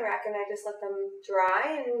drying rack, and I just let them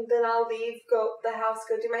dry, and then I'll leave, go the house,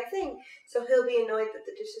 go do my thing. So he'll be annoyed that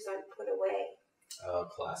the dishes aren't put away. Oh,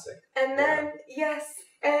 classic. And then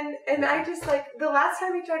and I just like, the last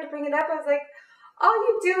time he tried to bring it up, I was like, all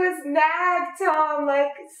you do is nag, Tom.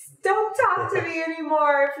 Like, don't talk to me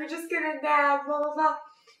anymore if you're just gonna nag, blah blah blah.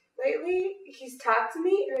 Lately, he's talked to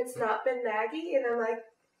me, and it's not been naggy, and I'm like,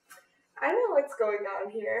 I know what's going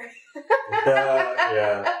on here.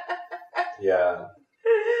 Yeah.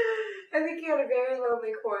 I think he had a very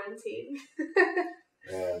lonely quarantine.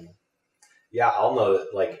 Yeah, I'll know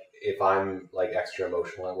that, like, if I'm like extra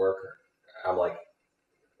emotional at work, I'm like,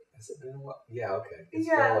 has it been a while? Yeah, okay. It's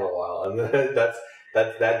been a little while. And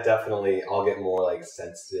that definitely, I'll get more like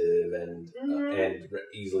sensitive and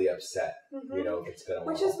easily upset, you know, if it's been a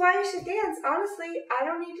while. Which is why you should dance. Honestly, I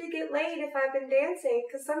don't need to get laid if I've been dancing,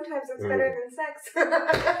 because sometimes it's better than sex.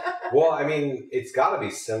 Well, I mean, it's got to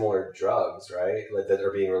be similar drugs, right? Like, that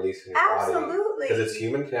are being released in your body. Absolutely. Because it's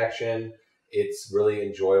human connection. It's really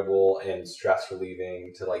enjoyable and stress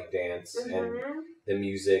relieving to like dance, and the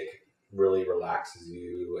music really relaxes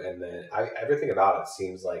you, and then everything about it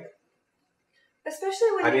seems like,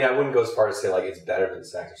 especially when I wouldn't go as far as to say like it's better than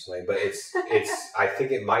sex or something, but it's I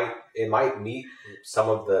think it might meet some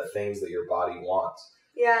of the things that your body wants.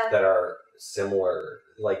 Yeah. That are similar,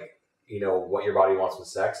 like, you know, what your body wants with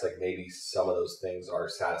sex, like maybe some of those things are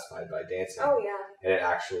satisfied by dancing. Oh yeah. And it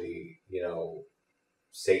actually, you know,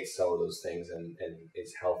 sates some of those things and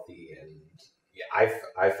is healthy, and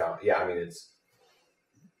I found it's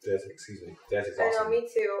excuse me, dancing's awesome. I know, me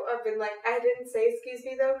too. I've been like, I didn't say excuse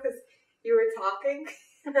me though, because you were talking,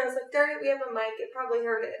 and I was like, darn it, we have a mic, it probably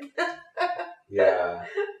heard it. Yeah,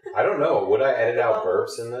 I don't know, would I edit out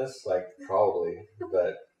burps in this? Like, probably,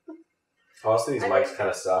 but honestly these mics kind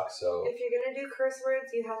of suck, so if you're gonna do curse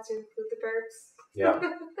words, you have to include the burps. Yeah.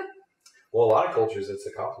 Well, a lot of cultures it's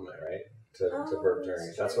a compliment, right? To burp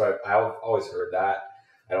during. That's what I've always heard that.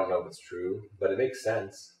 I don't know if it's true, but it makes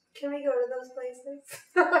sense. Can we go to those places?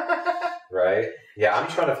 Right? Yeah, I'm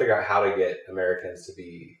trying to figure out how to get Americans to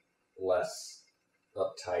be less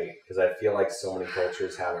uptight, because I feel like so many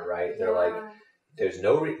cultures have it right. They're like, there's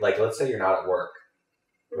no like, let's say you're not at work,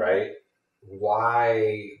 right?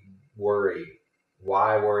 Why worry?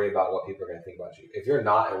 Why worry about what people are going to think about you if you're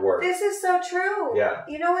not at work? This is so true. Yeah.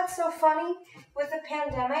 You know what's so funny with the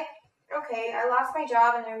pandemic? Okay, I lost my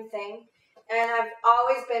job and everything, and I've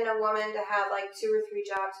always been a woman to have like 2 or 3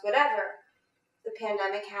 jobs, whatever. The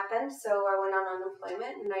pandemic happened, so I went on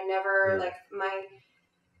unemployment, and I never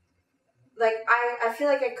I feel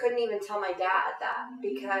like I couldn't even tell my dad that,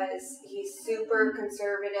 because he's super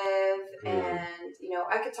conservative, and you know,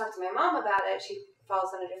 I could talk to my mom about it. She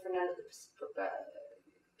falls on a different end of the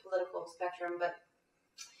political spectrum, but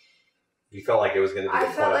you felt like it was going to be a point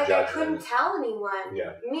of judgment. I felt like I couldn't tell anyone.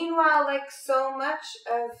 Yeah. Meanwhile, like, so much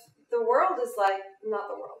of the world is like, not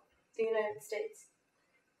the world, the United States.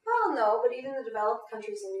 Well, no, but even the developed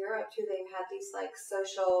countries in Europe too, they've had these like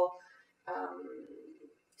social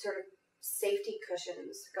sort of safety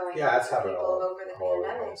cushions going on for people over the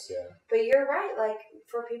pandemic. But you're right, like,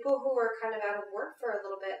 for people who are kind of out of work for a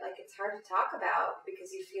little bit, like, it's hard to talk about,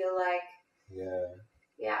 because you feel like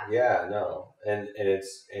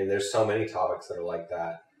and there's so many topics that are like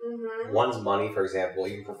that. One's money, for example.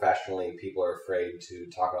 Even professionally, people are afraid to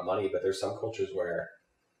talk about money, but there's some cultures where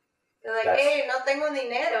they're like, hey, no tengo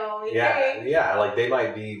dinero. Yeah, like, they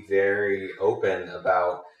might be very open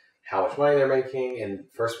about how much money they're making, and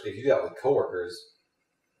first, if you do that with coworkers,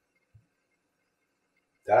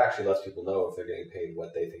 that actually lets people know if they're getting paid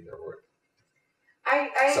what they think they're worth. I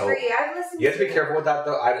agree. I've listened. You have to be careful with that,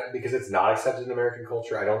 though, because it's not accepted in American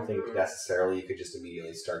culture. I don't think necessarily you could just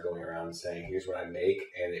immediately start going around and saying, "Here's what I make,"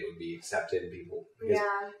 and it would be accepted. And people, because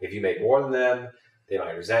if you make more than them, they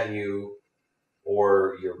might resent you,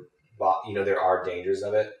 or there are dangers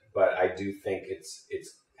of it. But I do think it's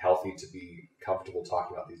healthy to be comfortable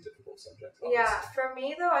talking about these difficult subjects. Obviously. Yeah, for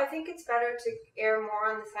me though, I think it's better to err more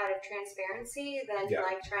on the side of transparency than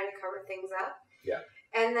like trying to cover things up. Yeah.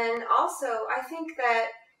 And then also, I think that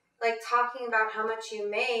like talking about how much you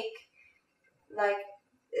make, like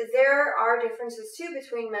there are differences too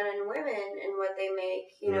between men and women in what they make.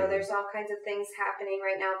 You know, there's all kinds of things happening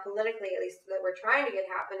right now politically, at least that we're trying to get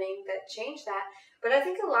happening, that change that. But I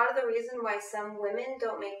think a lot of the reason why some women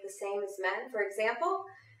don't make the same as men, for example,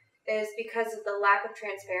 is because of the lack of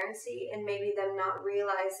transparency and maybe them not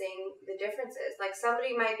realizing the differences. Like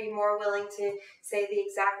somebody might be more willing to say the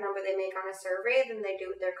exact number they make on a survey than they do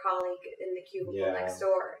with their colleague in the cubicle next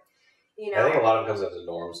door. You know? I think a lot of it comes down to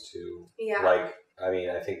norms too. Yeah. Like, I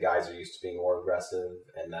mean, I think guys are used to being more aggressive,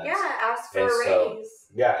 and that's ask for a raise.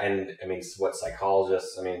 And I mean, what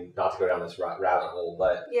psychologists, I mean, not to go down this rabbit hole,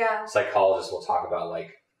 but psychologists will talk about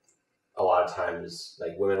like a lot of times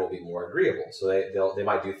like women will be more agreeable, so they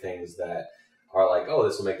might do things that are like, oh,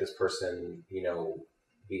 this will make this person, you know,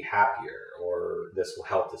 be happier, or this will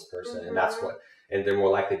help this person, and that's what, and they're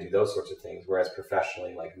more likely to do those sorts of things. Whereas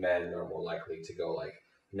professionally, like men are more likely to go like,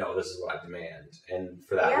 no, this is what I demand, and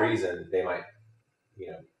for that reason, they might, you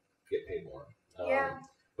know, get paid more.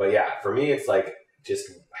 But yeah, for me, it's like just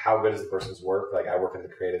how good is the person's work. Like I work in the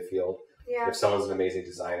creative field. Yeah. If someone's an amazing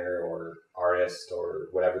designer or artist or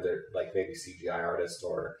whatever, they're like maybe CGI artist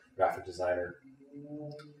or graphic designer,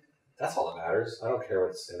 that's all that matters. I don't care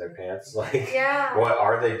what's in their pants. Like, what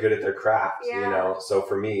are they good at their craft? You know. So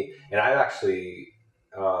for me, and I actually,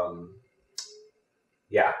 I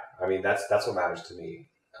mean that's what matters to me,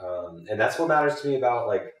 and that's what matters to me about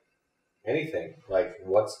like anything. Like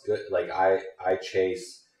what's good. Like I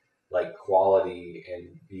chase like quality and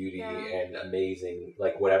beauty and amazing,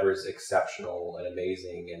 like whatever's exceptional and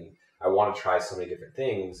amazing. And I want to try so many different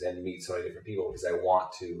things and meet so many different people because I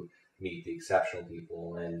want to meet the exceptional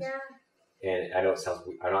people. And and I know it sounds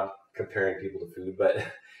weird. I'm not comparing people to food, but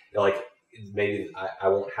like maybe I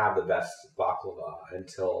won't have the best baklava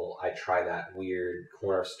until I try that weird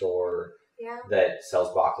corner store that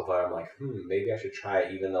sells baklava. I'm like, maybe I should try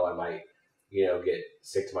it, even though I might, you know, get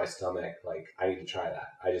sick to my stomach. Like I need to try that.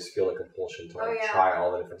 I just feel a compulsion to like try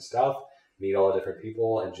all the different stuff, meet all the different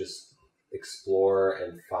people, and just explore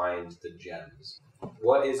and find the gems.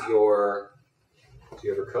 What is your? Do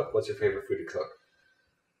you ever cook? What's your favorite food to cook?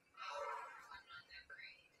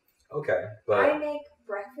 I'm not that great. Okay, but I make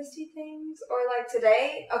breakfasty things, or like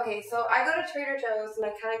today. Okay, so I go to Trader Joe's and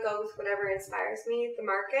I kind of go with whatever inspires me at the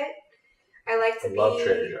market. I like to be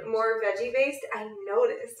more veggie based. I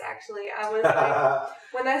noticed actually. I was like,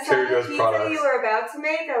 when I saw the pizza you were about to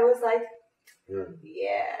make, I was like,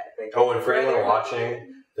 Like, and for anyone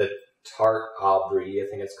watching, the tarte au brie, I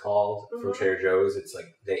think it's called, from Trader Joe's. It's like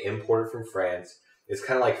they import it from France. It's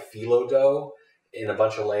kind of like phyllo dough in a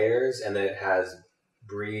bunch of layers, and then it has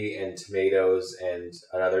brie and tomatoes and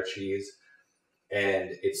another cheese. And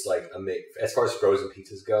it's like as far as frozen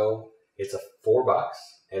pizzas go, it's $4.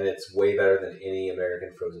 And it's way better than any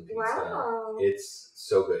American frozen pizza. Wow. It's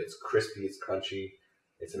so good. It's crispy. It's crunchy.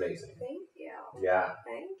 It's amazing. Thank you. Yeah.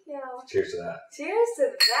 Thank you. Cheers to that. Cheers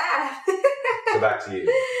to that. So back to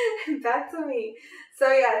you. Back to me. So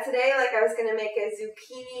yeah, today like I was going to make a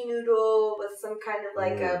zucchini noodle with some kind of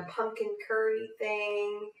like a pumpkin curry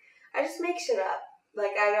thing. I just make shit up.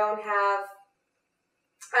 Like I don't have...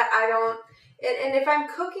 I don't... And if I'm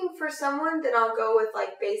cooking for someone, then I'll go with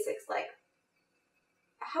like basics like,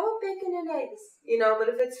 how about bacon and eggs? You know, but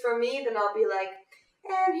if it's for me, then I'll be like,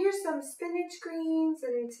 and here's some spinach greens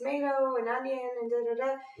and tomato and onion and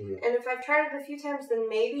da-da-da. And if I've tried it a few times, then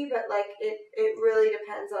maybe, but like it really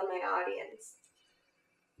depends on my audience.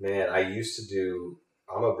 Man,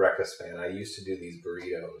 I'm a breakfast fan. I used to do these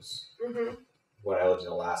burritos. When I lived in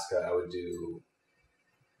Alaska, I would do,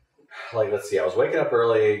 like, let's see, I was waking up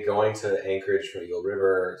early, going to Anchorage from Eagle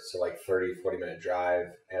River, so like 40-minute drive,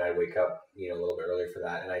 and I'd wake up, you know, a little bit earlier for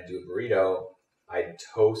that, and I'd do a burrito. I'd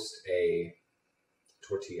toast a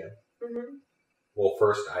tortilla. Well,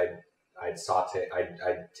 first I'd saute,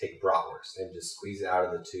 I'd take bratwurst and just squeeze it out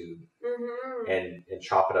of the tube and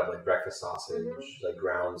chop it up like breakfast sausage, like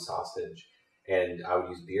ground sausage, and I would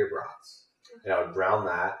use beer brats, and I would brown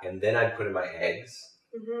that, and then I'd put in my eggs.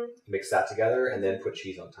 Mix that together and then put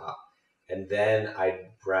cheese on top. And then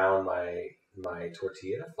I'd brown my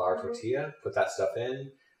tortilla, flour tortilla, put that stuff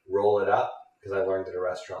in, roll it up, because I learned at a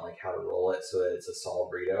restaurant like how to roll it so that it's a solid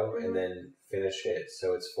burrito, and then finish it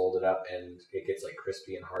so it's folded up and it gets like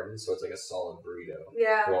crispy and hardened, so it's like a solid burrito.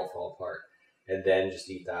 Yeah. It won't fall apart. And then just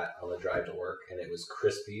eat that on the drive to work, and it was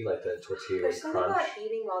crispy, like the tortilla would crunch. There's something about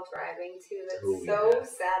eating while driving too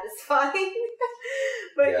that's satisfying.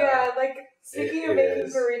 But yeah, like Speaking of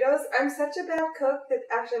making burritos, I'm such a bad cook that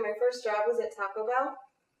actually my first job was at Taco Bell.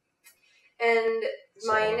 And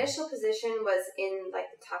my initial position was in like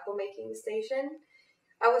the taco making station.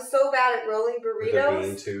 I was so bad at rolling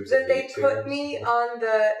burritos that they put me on the...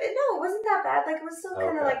 No, it wasn't that bad. Like, it was still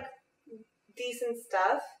kind of like decent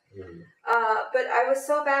stuff. But I was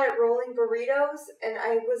so bad at rolling burritos, and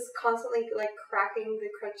I was constantly like cracking the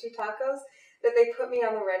crunchy tacos that they put me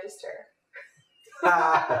on the register.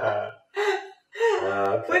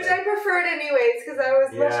 Which I preferred anyways, because I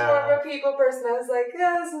was much more of a people person. I was like,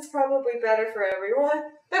 yeah, this is probably better for everyone.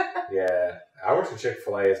 Yeah. I worked at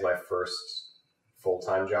Chick-fil-A as my first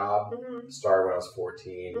full-time job. Started when I was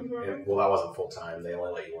 14. And, well, that wasn't full-time. They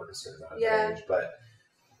only let you work a certain amount of age. But,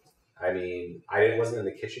 I mean, I wasn't in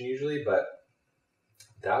the kitchen usually, but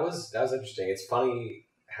that was interesting. It's funny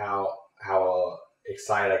how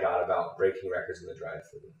excited I got about breaking records in the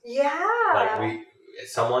drive-thru. Yeah. Like,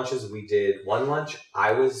 some lunches we did. One lunch,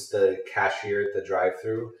 I was the cashier at the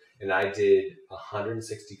drive-thru, and I did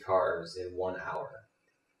 160 cars in 1 hour,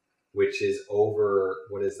 which is over,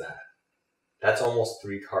 what is that? That's almost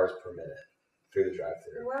 3 cars per minute through the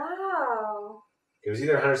drive-thru. Wow. It was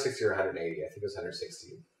either 160 or 180. I think it was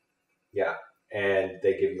 160. Yeah. And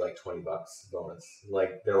they give you like $20 bonus.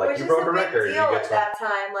 Like, they're like, you broke a record. Which is a big deal at that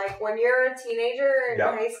time. Like, when you're a teenager in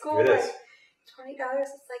high school, it is. Like, $20 is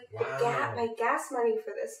like my gas money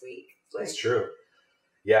for this week. Like, it's true.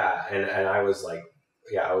 Yeah. And I was like,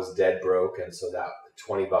 I was dead broke. And so that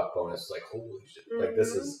 $20 bonus was like, holy shit. Like, this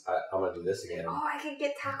is, I'm going to do this again. Oh, I could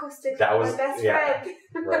get taco sticks that with was, my best friend.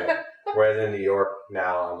 Right. Whereas in New York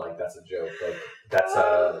now, I'm like, that's a joke. Like, that's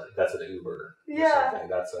an Uber. Yeah.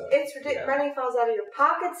 It's ridiculous. Yeah. Money falls out of your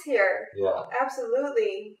pockets here. Yeah.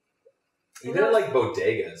 Absolutely. Even at like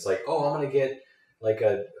bodegas, like, oh, I'm going to get like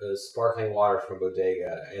a sparkling water from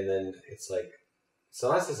Bodega. And then it's like,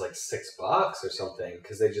 sometimes it's like $6 or something.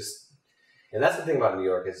 Because they just, and that's the thing about New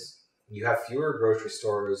York is you have fewer grocery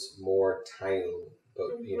stores, more tiny,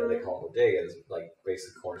 you know, they call them bodegas, like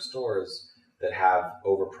basic corner stores that have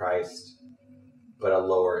overpriced but a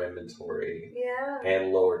lower inventory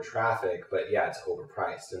and lower traffic, but it's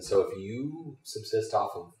overpriced. And so if you subsist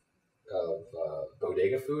off of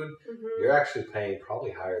bodega food, you're actually paying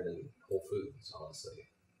probably higher than Whole Foods, honestly.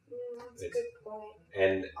 That's a good point.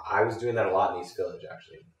 And I was doing that a lot in East Village,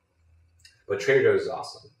 actually. But Trader Joe's is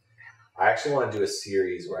awesome. I actually want to do a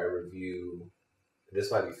series where I review,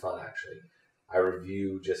 this might be fun actually, I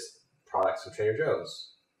review just products from Trader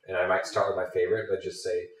Joe's. And I might start with my favorite, but just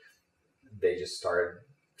say they just started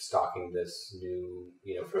stocking this new,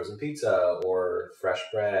 you know, frozen pizza or fresh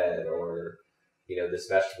bread or, you know, this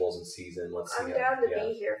vegetables in season. Let's see. I'm down to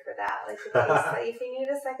be here for that. Like, if you need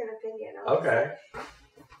a second opinion. Okay.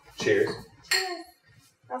 Cheers. Cheers.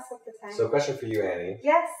 I'll set the time. So, question for you, Annie.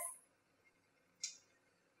 Yes.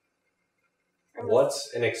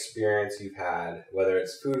 What's an experience you've had, whether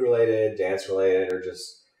it's food related, dance related, or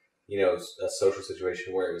just, you know, a social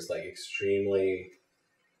situation where it was like extremely,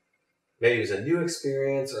 maybe it was a new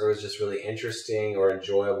experience or it was just really interesting or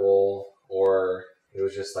enjoyable, or it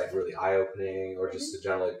was just like really eye-opening or just a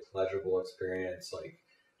generally pleasurable experience, like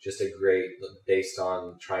just a great, based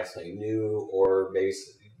on trying something new, or maybe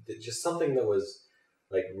just something that was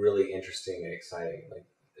like really interesting and exciting, like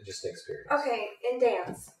just an experience. Okay, in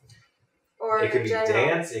dance. Or it could be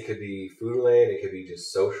dance, it could be food related, it could be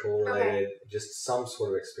just social related, just some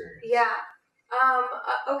sort of experience. Yeah.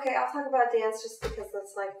 Okay, I'll talk about dance just because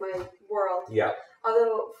that's like my world. Yeah.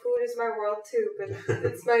 Although food is my world too, but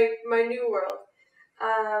it's my new world.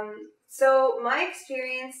 So my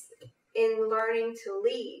experience in learning to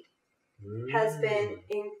lead has been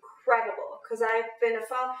incredible because I've been a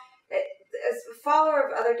follower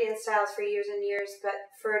of other dance styles for years and years, but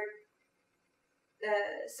for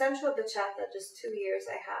Sensual Bachata, just 2 years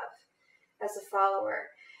I have as a follower.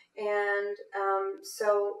 And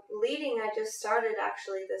so leading I just started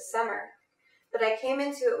actually this summer. But I came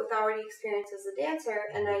into it with already experience as a dancer,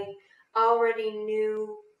 and I already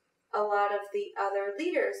knew a lot of the other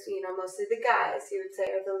leaders, you know, mostly the guys, you would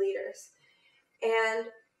say, are the leaders. And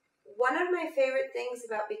one of my favorite things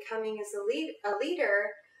about becoming as a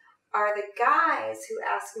leader are the guys who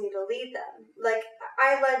ask me to lead them. Like,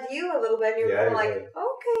 I led you a little bit, and you were kind of like, okay,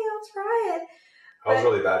 I'll try it. I was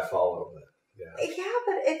really bad follow, but yeah,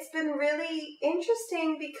 but it's been really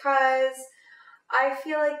interesting because I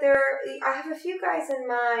feel like I have a few guys in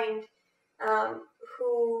mind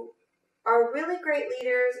who are really great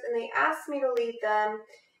leaders, and they asked me to lead them,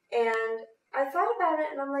 and I thought about it,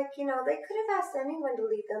 and I'm like, you know, they could have asked anyone to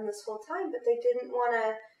lead them this whole time, but they didn't want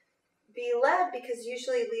to be led because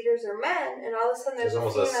usually leaders are men, and all of a sudden there's a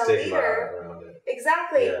female stigma leader. around it.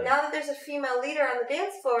 Exactly. Yeah. Now that there's a female leader on the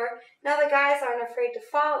dance floor, now the guys aren't afraid to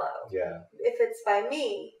follow. Yeah. If it's by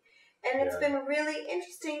me. And it's Yeah. been really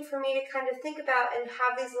interesting for me to kind of think about and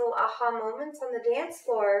have these little aha moments on the dance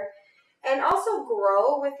floor and also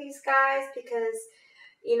grow with these guys because,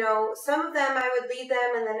 you know, some of them I would lead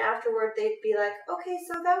them and then afterward they'd be like, okay,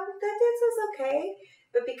 so that dance is okay.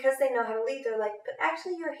 But because they know how to lead, they're like, but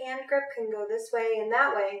actually your hand grip can go this way and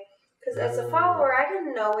that way. Because as a follower, I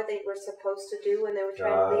didn't know what they were supposed to do when they were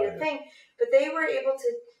trying to lead a thing. But they were able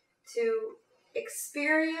to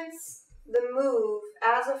experience the move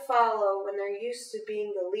as a follow when they're used to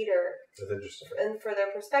being the leader. That's interesting. And for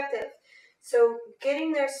their perspective. So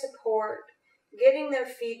getting their support, getting their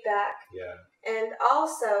feedback, and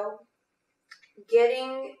also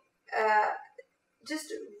getting,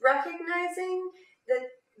 just recognizing that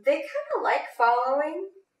they kind of like following,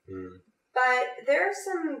 but there are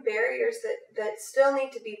some barriers that still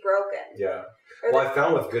need to be broken. Yeah. Well, I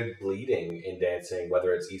found with good bleeding in dancing,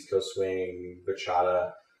 whether it's East Coast swing,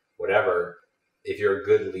 bachata, whatever, if you're a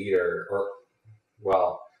good leader, or,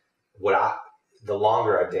 well, the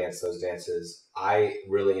longer I've danced those dances, I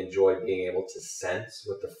really enjoy being able to sense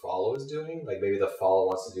what the follow is doing. Like maybe the follow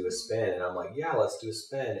wants to do a spin, and I'm like, yeah, let's do a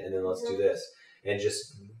spin, and then let's do this. And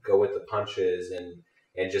just go with the punches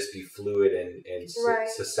and just be fluid and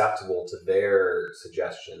susceptible to their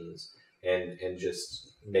suggestions and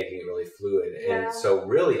just making it really fluid. Yeah. And so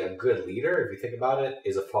really a good leader, if you think about it,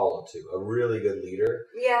 is a follow too. A really good leader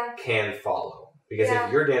can follow. Because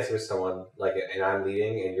if you're dancing with someone, like, and I'm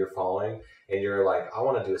leading and you're following, and you're like, I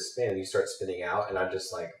want to do a spin, and you start spinning out, and I'm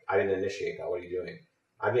just like, I didn't initiate that. What are you doing?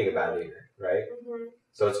 I'm being a bad leader, right?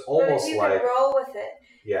 So it's almost but you like can roll with it.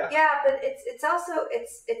 Yeah, but it's also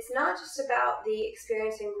it's not just about the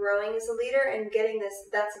experience and growing as a leader and getting this.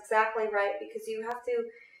 That's exactly right, because you have to,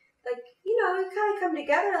 like, you know, you kind of come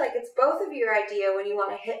together like it's both of your idea when you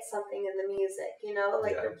want to hit something in the music. You know,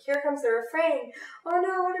 like here comes the refrain. Oh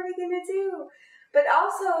no, what are we gonna do? But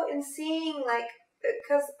also in seeing, like,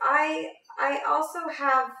 because I also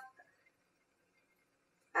have,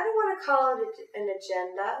 I don't want to call it an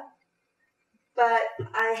agenda, but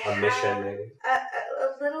I have a mission, maybe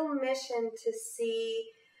a little mission to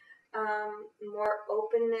see more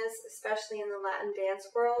openness, especially in the Latin dance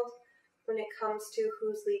world, when it comes to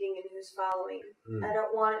who's leading and who's following. I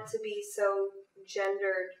don't want it to be so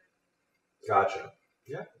gendered. Gotcha.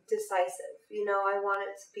 Yeah. Decisive. You know, I want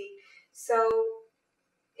it to be so.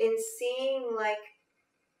 In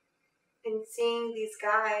seeing these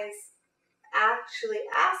guys actually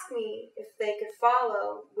ask me if they could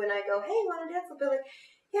follow when I go, hey, want to dance? They'll be like,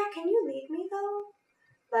 yeah, can you lead me though?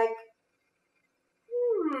 Like,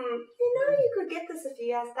 you know, you could get this if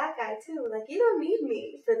you ask that guy too. Like, you don't need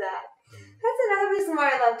me for that. That's another reason why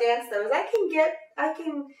I love dance though, is I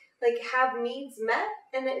can like have needs met,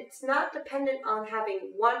 and it's not dependent on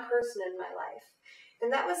having one person in my life.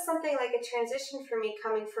 And that was something like a transition for me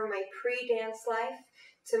coming from my pre-dance life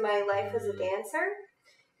to my life as a dancer.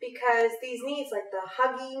 Because these needs, like the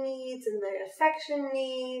huggy needs and the affection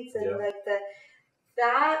needs and like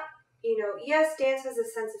that, you know, yes, dance has a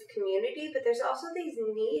sense of community, but there's also these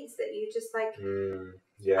needs that you just like,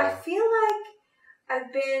 I feel like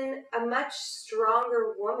I've been a much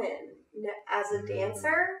stronger woman as a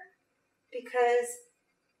dancer because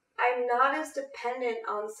I'm not as dependent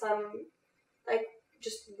on some, like,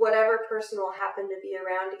 just whatever person will happen to be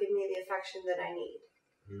around to give me the affection that I need.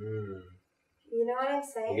 You know what I'm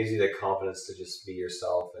saying? It gives you the confidence to just be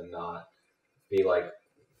yourself and not be like,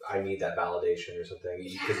 I need that validation or something.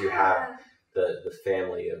 Because you have the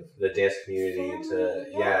family of the dance community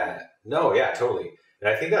totally. And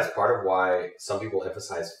I think that's part of why some people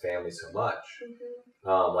emphasize family so much.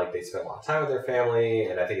 Like they spend a lot of time with their family,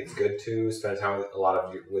 and I think it's good to spend time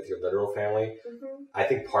with your literal family. I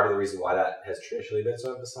think part of the reason why that has traditionally been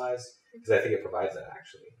so emphasized is I think it provides that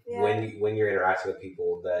actually. When you're interacting with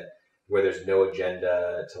people where there's no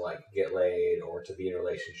agenda to like get laid or to be in a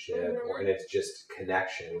relationship, and it's just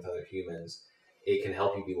connection with other humans, it can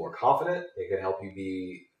help you be more confident. It can help you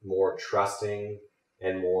be more trusting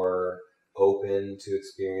and more open to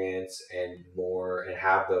experience and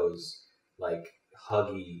have those like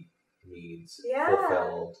huggy needs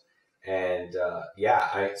fulfilled. And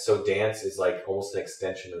so dance is like almost an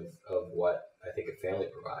extension of what I think a family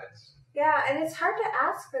provides. Yeah, and it's hard to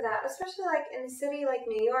ask for that, especially like in a city like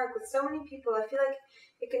New York with so many people. I feel like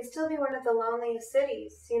it can still be one of the loneliest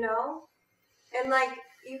cities, you know? And like,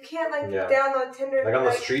 you can't like download Tinder. Like on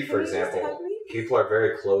the street, for example, people are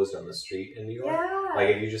very closed on the street in New York. Yeah. Like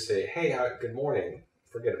if you just say, hey, good morning,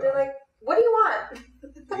 forget about it. what do you want?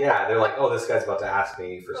 Yeah, they're like, oh, this guy's about to ask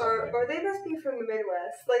me for something. Or they must be from the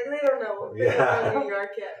Midwest. Like, they don't know. They Yeah. don't know New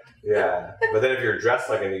York yet. Yeah. But then if you're dressed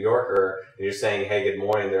like a New Yorker and you're saying, hey, good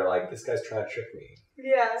morning, they're like, this guy's trying to trick me.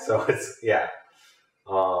 Yeah. So it's, yeah.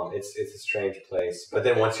 It's a strange place. But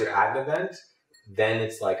then once you're at an event, then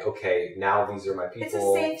it's like, okay, now these are my people. It's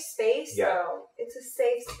a safe space, though. It's a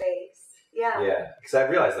safe space. Yeah. Yeah. Because I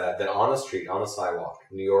realized that on the street, on the sidewalk,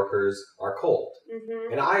 New Yorkers are cold.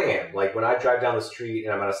 Mm-hmm. And I am. Like, when I drive down the street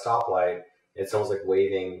and I'm at a stoplight and someone's, like,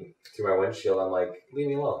 waving through my windshield, I'm like, leave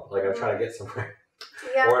me alone. Like, I'm trying to get somewhere.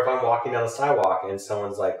 Yeah. Or if I'm walking down the sidewalk and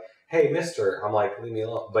someone's like, hey, mister, I'm like, leave me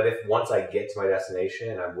alone. But if once I get to my destination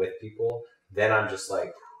and I'm with people, then I'm just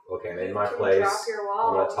like, okay, I'm in my place. Drop your walls.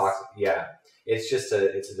 I'm going to talk. Yeah. It's just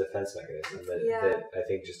it's a defense mechanism that I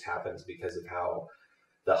think just happens because of how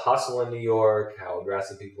the hustle in New York, how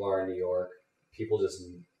aggressive people are in New York. People just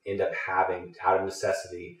end up having, out of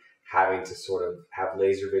necessity, having to sort of have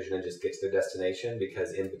laser vision and just get to their destination,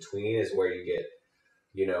 because in between is where you get,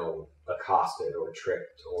 accosted or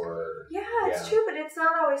tricked or... Yeah, it's true, but it's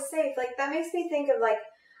not always safe. Like, that makes me think of, like,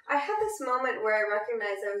 I had this moment where I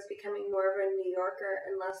recognized I was becoming more of a New Yorker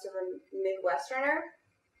and less of a Midwesterner,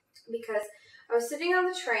 because I was sitting on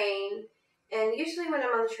the train, and usually when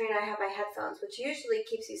I'm on the train I have my headphones, which usually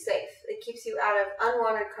keeps you safe. It keeps you out of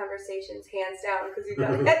unwanted conversations, hands down, because you've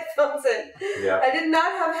got headphones in. Yeah. I did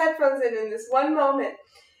not have headphones in this one moment.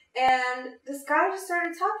 And this guy just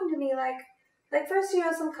started talking to me like first,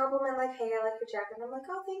 some compliment, like, hey, I like your jacket. And I'm like,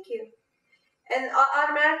 oh, thank you. And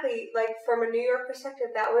automatically, like, from a New York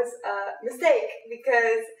perspective, that was a mistake,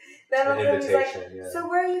 because then all of a sudden he's like, so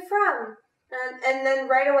where are you from? And then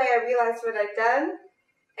right away I realized what I'd done.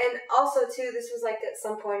 And also, too, this was, like, at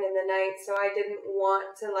some point in the night, so I didn't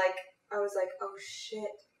want to, like, I was like, oh,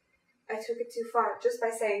 shit. I took it too far just by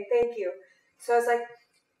saying thank you. So I was like,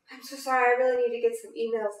 I'm so sorry, I really need to get some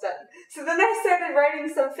emails done. So then I started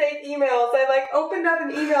writing some fake emails. I, like, opened up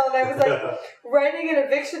an email, and I was, like, writing an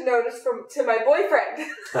eviction notice to my boyfriend.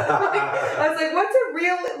 I was like, what's a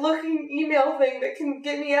real-looking email thing that can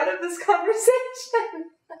get me out of this conversation?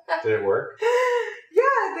 Did it work?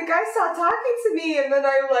 Yeah, the guy stopped talking to me, and then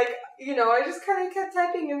I, like, I just kind of kept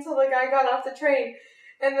typing until the guy got off the train.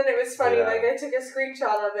 And then it was funny, like, I took a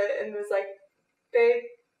screenshot of it and was like, babe,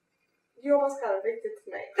 you almost got evicted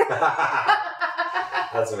tonight.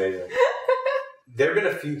 That's amazing. There have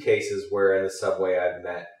been a few cases where in the subway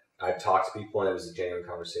I've talked to people and it was a genuine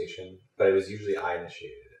conversation, but it was usually I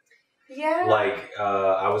initiated it. Yeah. Like,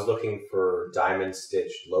 I was looking for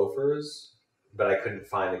diamond-stitched loafers, but I couldn't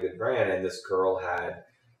find a good brand, and this girl had,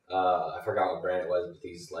 I forgot what brand it was, but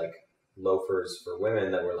these, like, loafers for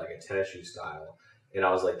women that were, like, a tennis shoe style. And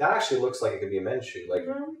I was like, that actually looks like it could be a men's shoe. Like,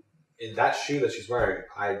 that shoe that she's wearing,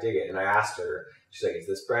 I dig it. And I asked her, she's like, it's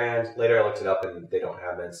this brand. Later I looked it up and they don't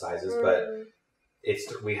have men's sizes, but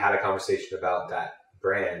we had a conversation about that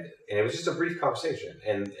brand, and it was just a brief conversation,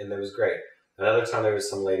 and it was great. Another time there was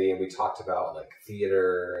some lady and we talked about, like,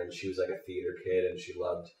 theater, and she was like a theater kid and she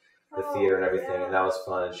loved the theater and everything, and that was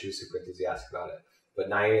fun, and she was super enthusiastic about it. But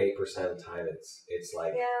 98% of the time it's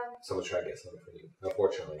like someone's trying to get something from you,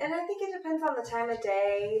 unfortunately. And I think it depends on the time of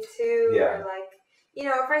day too. Yeah. Or, like,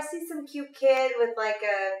 if I see some cute kid with, like,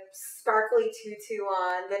 a sparkly tutu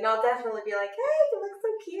on, then I'll definitely be like, hey, you look so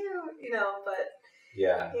cute, but...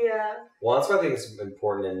 Yeah. Yeah. Well, that's why I think it's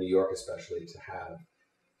important in New York especially to have,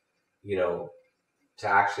 to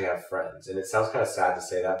actually have friends. And it sounds kind of sad to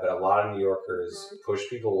say that, but a lot of New Yorkers push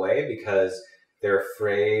people away because they're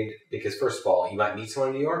afraid, because first of all, you might meet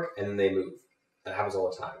someone in New York and then they move. That happens all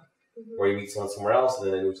the time. Or you meet someone somewhere else and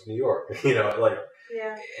then they move to New York,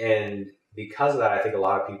 Yeah. And because of that, I think a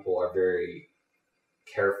lot of people are very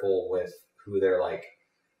careful with who they're, like,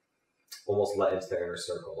 almost let into their inner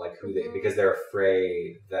circle, like because they're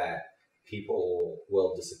afraid that people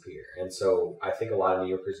will disappear. And so I think a lot of New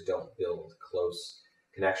Yorkers don't build close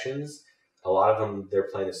connections. A lot of them, they're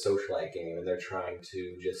playing a socialite game and they're trying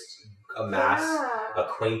to just amass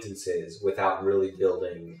acquaintances without really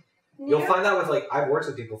building. You'll find that with, like, I've worked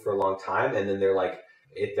with people for a long time, and then they're like,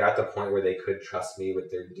 they're at the point where they could trust me with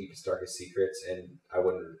their deepest, darkest secrets, and I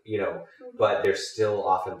wouldn't, but they're still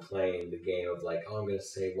often playing the game of, like, oh, I'm going to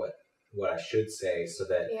say what I should say so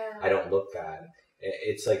that I don't look bad.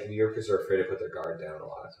 It's like New Yorkers are afraid to put their guard down a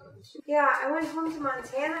lot of times. Yeah, I went home to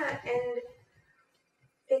Montana, and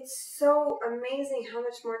it's so amazing how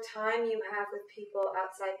much more time you have with people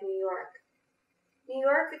outside New York. New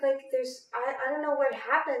York, like, there's, I don't know what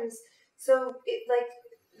happens. So,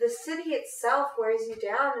 the city itself wears you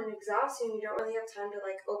down and exhausts you, and you don't really have time to,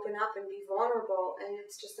 like, open up and be vulnerable. And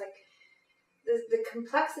it's just, like, the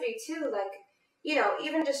complexity, too. Like, you know,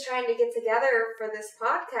 even just trying to get together for this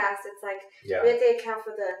podcast, it's like Yeah. we had to account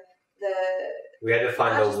for the we had to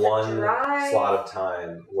find not the just the one drive. slot of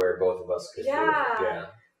time where both of us could do it. Yeah.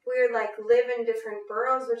 We would like live in different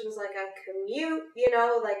boroughs, which is like a commute, you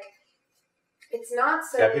know, like it's not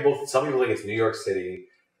so. Yeah, some people think it's New York City,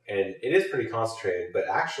 and it is pretty concentrated, but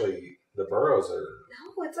actually the boroughs are.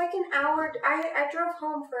 No, it's like an hour. I drove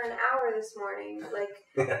home for an hour this morning,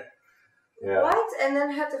 like. Yeah. What? And then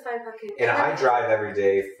had to find parking. And I drive every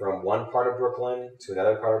day from one part of Brooklyn to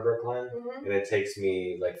another part of Brooklyn, mm-hmm. and it takes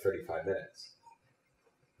me like 35 minutes.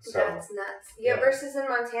 So, that's nuts. Yeah, versus in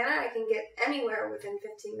Montana, I can get anywhere within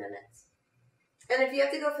 15 minutes. And if you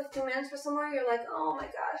have to go 15 minutes for somewhere, you're like, oh my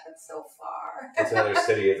gosh, that's so far. It's another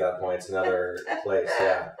city at that point. It's another place,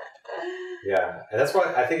 yeah. Yeah, and that's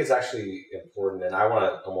why I think it's actually important, and I want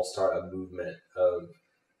to almost start a movement of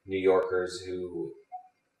New Yorkers who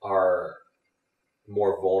are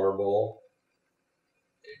more vulnerable,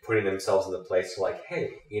 putting themselves in the place to like,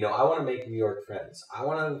 hey, you know, I want to make New York friends. I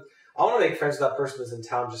want to make friends with that person that's in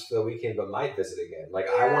town just for the weekend but might visit again. Like,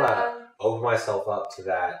 I want to open myself up to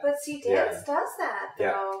that. But see, dance does that, though.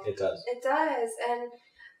 Yeah, it does. It does. And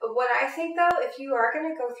what I think, though, if you are going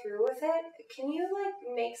to go through with it, can you,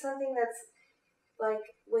 like, make something that's, like,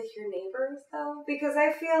 with your neighbors, though? Because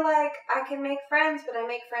I feel like I can make friends, but I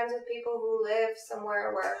make friends with people who live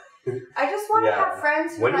somewhere where I just want to have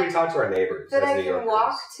friends who, when do we talk to our neighbors that I can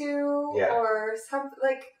walk to or something,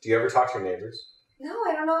 like... Do you ever talk to your neighbors? No,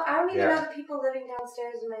 I don't know. I don't even know the people living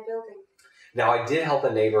downstairs in my building. Now, I did help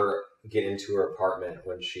a neighbor get into her apartment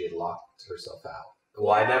when she had locked herself out.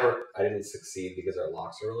 Well, I didn't succeed because our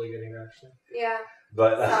locks are really good here, actually. Yeah.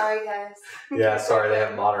 But sorry, guys. Yeah, sorry, they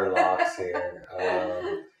have modern locks here.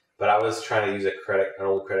 But I was trying to use an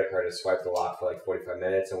old credit card to swipe the lock for like 45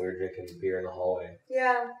 minutes, and we were drinking beer in the hallway.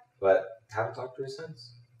 Yeah. But haven't talked to her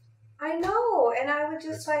since. I know, and I would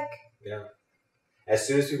just Yeah. As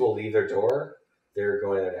soon as people leave their door, they're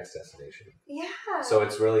going to their next destination. Yeah. So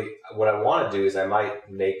it's really, what I want to do is I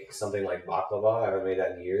might make something like baklava. I haven't made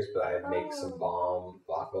that in years, but I'd make some bomb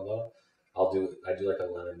baklava. I do like a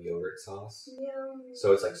lemon yogurt sauce. Yum.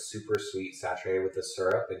 So it's like super sweet, saturated with the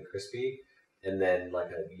syrup and crispy, and then like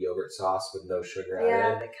a yogurt sauce with no sugar added.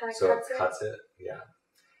 Yeah, that kind of cuts it. Yeah.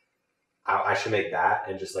 I should make that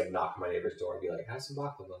and just like knock on my neighbor's door and be like, have some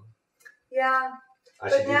baklava. Yeah.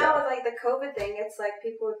 But now with like the COVID thing, it's like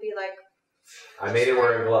people would be like, I made it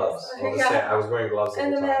wearing gloves. I was wearing gloves the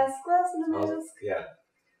whole time. Gloves and a mask. Yeah.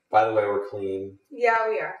 By the way, we're clean. Yeah,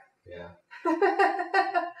 we are. Yeah.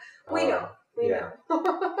 We know. We know.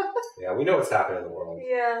 Yeah, we know what's happening in the world.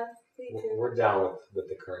 Yeah, me too. We're down with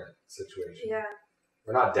the current situation. Yeah.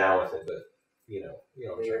 We're not down with it, but you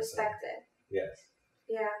know we respect it. Yes.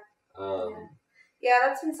 Yeah. Yeah,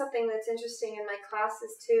 that's been something that's interesting in my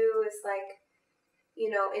classes too. Is like, you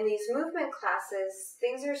know, in these movement classes,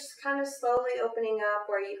 things are kind of slowly opening up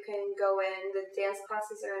where you can go in. The dance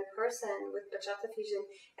classes are in person with Bachata Fusion.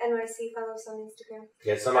 NYC, follow us on Instagram.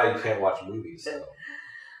 Yeah, somehow you can't watch movies, so.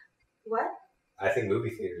 What? I think movie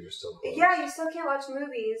theaters are still closed. Yeah, you still can't watch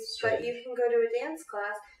movies, but you can go to a dance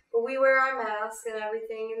class. But we wear our masks and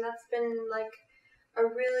everything, and that's been like a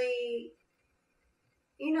really,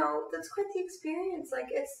 you know, that's quite the experience. Like,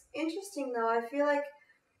 it's interesting though. I feel like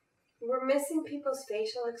we're missing people's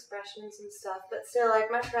facial expressions and stuff, but still, I'd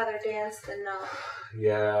much rather dance than not.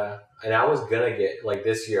 Yeah, and I was gonna get, like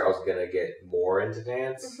this year, I was gonna get more into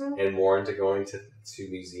dance and more into going to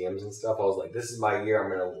museums and stuff. I was like, this is my year, I'm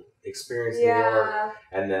gonna experience New York,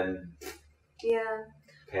 and then... Yeah.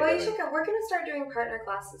 Well, you should go. We're gonna start doing partner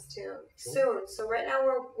classes too, soon. So right now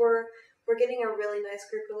we're getting a really nice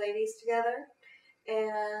group of ladies together,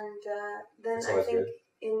 and then I think...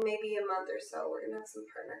 in maybe a month or so, we're going to have some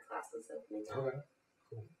partner classes opening up. Okay,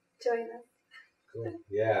 cool. Join us. Cool.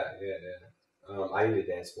 Yeah. I need to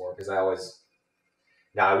dance more because I always...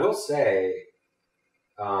 Now, I will say,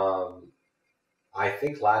 I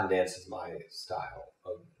think Latin dance is my style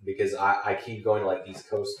because I keep going to like East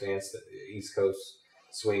Coast dance, East Coast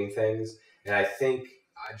swing things, and I think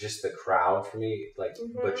just the crowd for me, like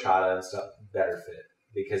bachata and stuff, better fit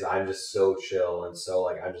because I'm just so chill and so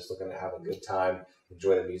like I'm just looking to have a good time,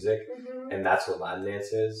 enjoy the music, and that's what Latin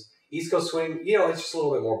dance is. East Coast swing, you know, it's just a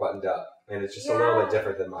little bit more buttoned up, and it's just a little bit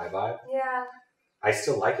different than my vibe. Yeah. I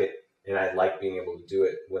still like it, and I like being able to do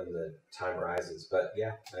it when the time arises. But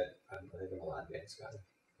yeah, I think I'm a Latin dance guy.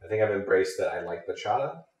 I think I've embraced that I like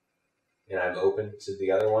bachata, and I'm open to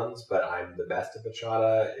the other ones, but I'm the best at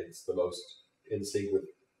bachata. It's the most in sync with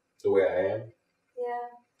the way I am.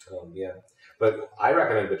 Yeah. But I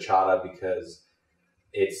recommend bachata because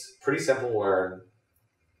it's pretty simple to learn.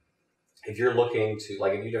 if you're looking to,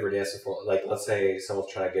 like, if you've never danced before, like, let's say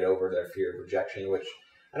someone's trying to get over their fear of rejection, which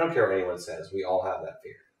I don't care what anyone says, we all have that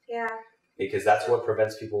fear. Yeah. Because that's what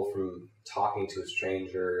prevents people from talking to a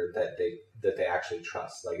stranger that they actually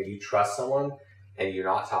trust. Like, if you trust someone and you're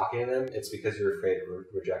not talking to them, it's because you're afraid of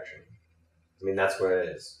rejection. I mean, that's what it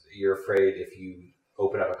is. You're afraid if you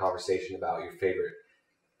open up a conversation about your favorite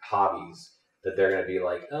hobbies that they're going to be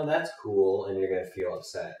like, oh, that's cool, and you're going to feel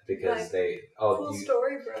upset because like, cool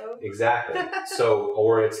story, bro. Exactly. So,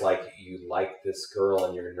 or it's like you like this girl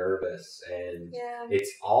and you're nervous, and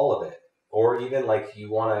it's all of it. Or even like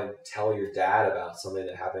you want to tell your dad about something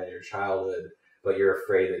that happened in your childhood, but you're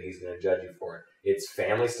afraid that he's going to judge you for it. It's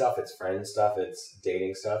family stuff, it's friend stuff, it's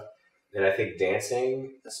dating stuff. And I think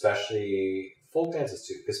dancing, especially folk dances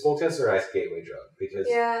too, because folk dances are a nice gateway drug, because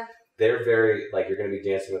they're very, like, you're going to be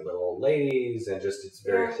dancing with little old ladies, and just, it's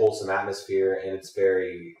very wholesome atmosphere, and it's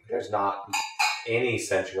very, there's not any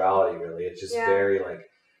sensuality really. It's just very like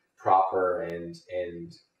proper and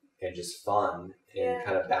just fun and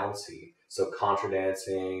kind of bouncy. So contra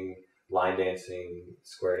dancing, line dancing,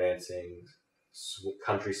 square dancing,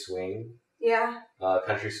 country swing. Yeah.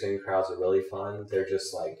 Country swing crowds are really fun. They're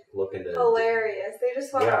just like looking to... Hilarious. They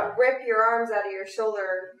just want to rip your arms out of your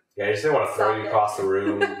shoulder. Yeah, they just want to throw you across the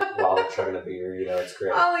room while they're chugging a beer. You know, it's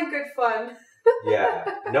great. All in good fun. Yeah.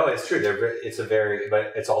 No, it's true.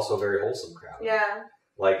 But it's also a very wholesome crowd. Yeah.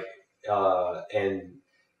 Like, and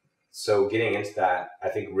so getting into that, I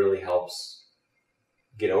think really helps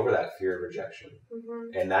get over that fear of rejection.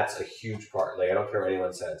 Mm-hmm. And that's a huge part. Like, I don't care what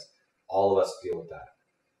anyone says. All of us deal with that.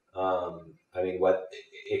 I mean,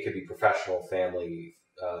 it could be professional, family,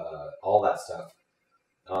 all that stuff.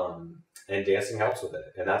 And dancing helps with it.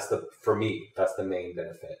 And for me, that's the main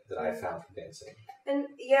benefit that I found from dancing. And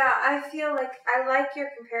yeah, I feel like I like your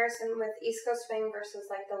comparison with East Coast swing versus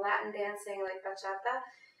like the Latin dancing, like bachata.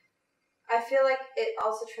 I feel like it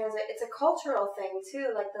also translates, it's a cultural thing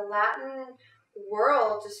too. Like the Latin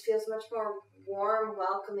world just feels much more warm,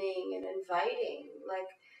 welcoming, and inviting. Like,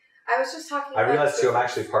 I was just talking about... I realized too, I'm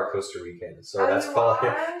actually part Costa Rican, so that's probably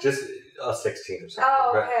just a 16 or something.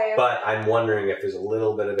 Oh, okay. But I'm wondering if there's a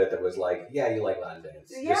little bit of it that was like, yeah, you like Latin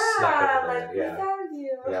dance. Yeah, just snuck it in there. like, we found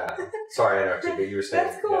you. Yeah. Sorry, I interrupted, but you were saying...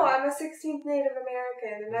 That's cool. Yeah. I'm a 16th Native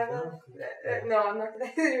American, and I love... no, I'm not...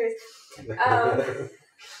 Anyways.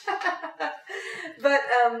 But,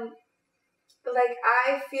 like,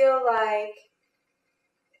 I feel like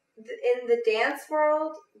in the dance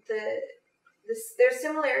world, there's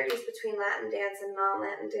similarities between Latin dance and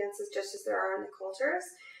non-Latin dances, just as there are in the cultures.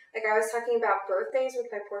 Like, I was talking about birthdays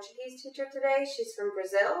with my Portuguese teacher today. She's from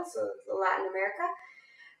Brazil, so Latin America.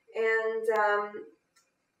 And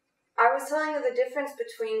I was telling her the difference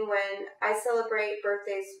between when I celebrate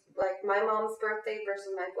birthdays, like my mom's birthday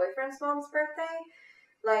versus my boyfriend's mom's birthday.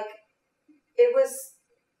 Like, it was...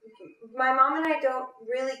 My mom and I don't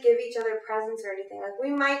really give each other presents or anything. Like, we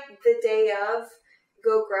might, the day of,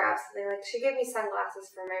 go grab something. Like, she gave me sunglasses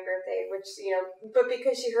for my birthday, which, you know, but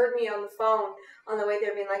because she heard me on the phone on the way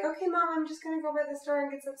there being like, okay, Mom, I'm just going to go by the store and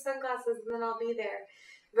get some sunglasses and then I'll be there.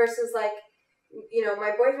 Versus, like, you know,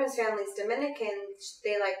 my boyfriend's family's Dominican.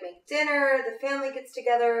 They, like, make dinner. The family gets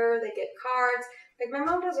together. They get cards. Like, my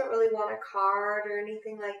mom doesn't really want a card or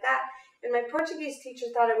anything like that. And my Portuguese teacher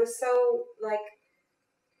thought it was so, like,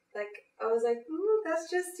 I was like,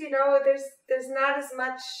 that's just, you know, there's not as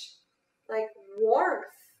much, like, warmth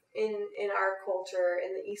in our culture,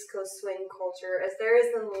 in the East Coast swing culture, as there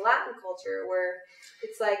is in the Latin culture, where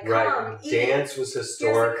it's like, come, eat. Dance was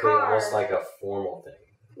historically almost like a formal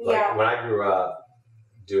thing. Like, when I grew up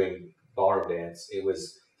doing ballroom dance,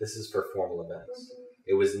 this is for formal events. Mm-hmm.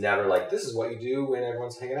 It was never like, this is what you do when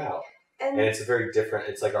everyone's hanging out. And it's a very different,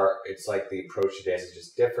 it's like the approach to dance is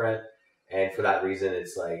just different. And for that reason,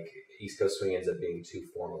 it's like East Coast swing ends up being too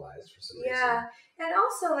formalized for some reason. Yeah, and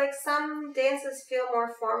also like some dances feel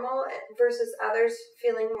more formal versus others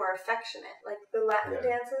feeling more affectionate. Like the Latin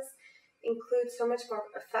dances include so much more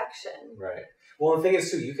affection. Right. Well, the thing is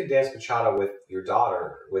too, you could dance bachata with your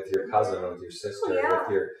daughter, with your cousin, with your sister,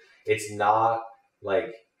 with your. It's not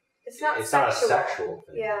like. It's not a sexual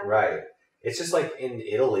thing. Yeah. Right. It's just like in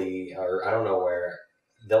Italy, or I don't know where,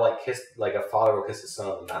 they'll like kiss, like a father will kiss his son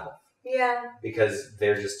on the mouth. Yeah. Because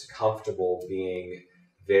they're just comfortable being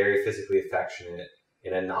very physically affectionate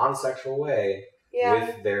in a non-sexual way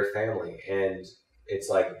with their family. And it's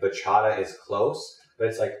like bachata is close, but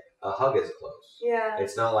it's like a hug is close. Yeah.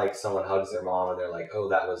 It's not like someone hugs their mom and they're like, oh,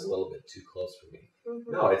 that was a little bit too close for me.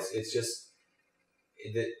 Mm-hmm. No, it's just,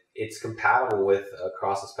 it's compatible with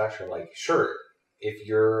across the spectrum. Like, sure, if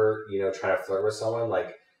you're, you know, trying to flirt with someone,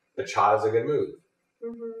 like bachata's a good move.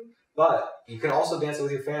 Mm-hmm. But you can also dance it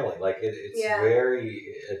with your family. Like it's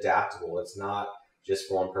very adaptable. It's not just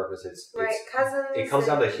for one purpose. Cousins. It comes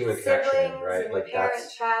down to human connection, right? And like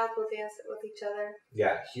parent, child will dance it with each other.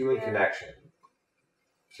 Yeah, human connection,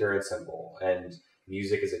 pure and simple. And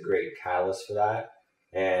music is a great catalyst for that.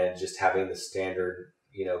 And just having the standard,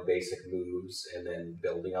 basic moves and then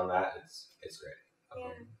building on that, it's great.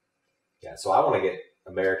 So I want to get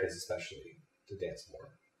Americans especially to dance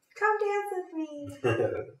more. Come dance with me.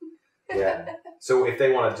 Yeah. So if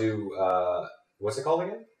they want to do, what's it called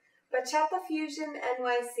again? Bachata Fusion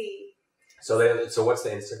NYC. So what's the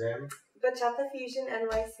Instagram? Bachata Fusion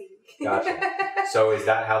NYC. Gotcha. So is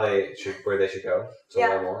that where they should go to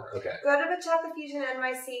learn more? Okay. Go to Bachata Fusion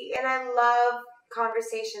NYC, and I love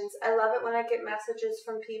conversations. I love it when I get messages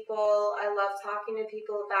from people. I love talking to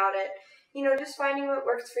people about it. Just finding what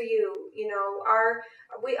works for you.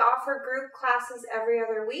 We offer group classes every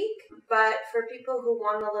other week, but for people who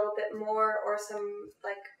want a little bit more or some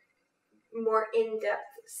more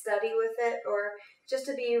in-depth study with it, or just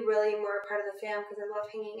to be really more a part of the fam, because I love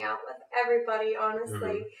hanging out with everybody,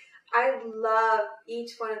 honestly. I love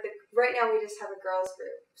each one of right now we just have a girls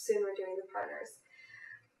group. Soon we're doing the partners.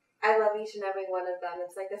 I love each and every one of them.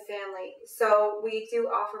 It's like a family. So we do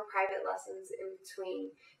offer private lessons in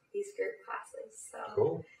between these group classes. So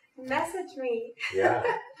cool. Message me. Yeah.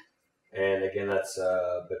 And again, that's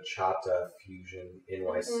Bachata Fusion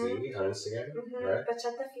NYC on Instagram, right?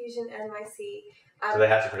 Bachata Fusion NYC. Do they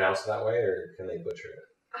have to pronounce it that way, or can they butcher it?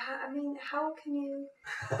 I mean, how can you?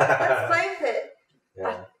 Let's flame it.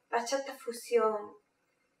 Yeah. Bachata Fusion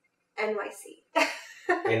NYC.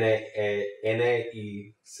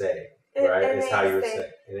 N-A-E-C, right? Is how you would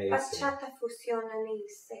say. Bachata Fusion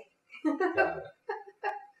NYC. Got it.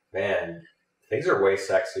 Man. Things are way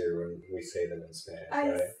sexier when we say them in Spanish,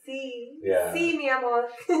 right? I see. Yeah. Sí, mi amor.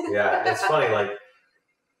 Yeah, it's funny,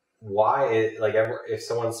 if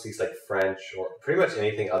someone speaks French or pretty much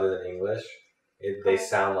anything other than English, they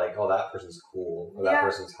sound like, oh, that person's cool, or that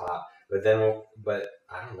person's hot. But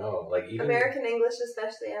I don't know, even American English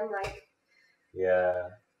especially, I'm like. Yeah.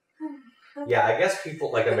 Yeah, I guess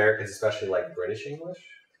people Americans especially like British English.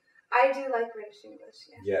 I do like British English,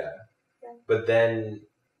 yeah. But then,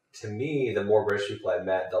 to me, the more British people I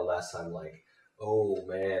met, the less I'm like, oh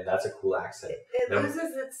man, that's a cool accent. It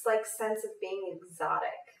loses its sense of being exotic.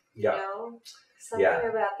 You know? Something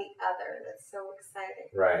about the other that's so exciting.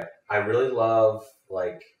 Right. I really love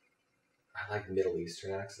I like Middle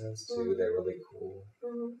Eastern accents too. They're really cool.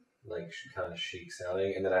 Kind of chic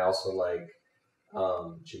sounding. And then I also like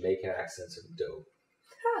Jamaican accents are dope.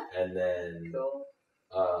 And then cool.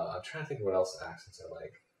 I'm trying to think of what else accents I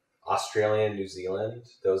like. Australian, New Zealand,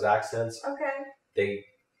 those accents, they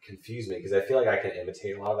confuse me because I feel like I can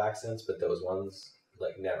imitate a lot of accents, but those ones,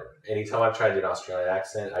 never. Anytime I've tried to do an Australian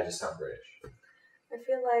accent, I just sound British. I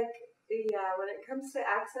feel like, when it comes to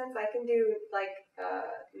accents, I can do,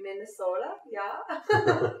 Minnesota,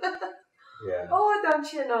 Yeah. Oh,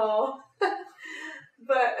 don't you know?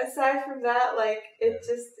 But aside from that,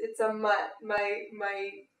 it's a mutt, my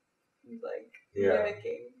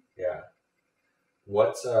mimicking. Yeah.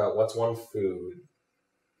 What's one food,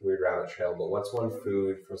 weird rabbit trail, but what's one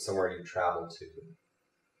food from somewhere you traveled to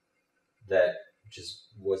that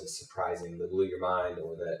just was surprising, that blew your mind,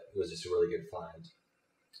 or that was just a really good find?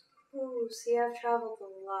 Ooh, see, I've traveled a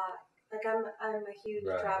lot. I'm a huge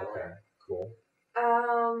traveler. Okay, cool.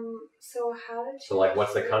 So how did you... So,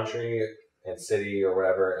 what's the country and city or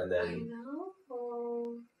whatever, and then... I know.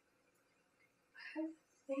 I have to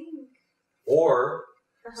think. Or...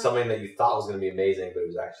 something that you thought was going to be amazing, but it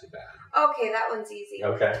was actually bad. Okay, that one's easy.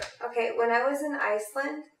 Okay, when I was in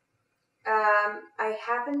Iceland, I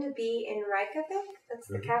happened to be in Reykjavik, that's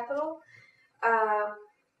the capital,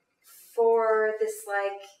 for this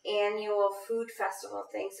annual food festival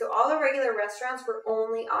thing. So all the regular restaurants were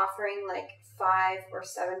only offering 5 or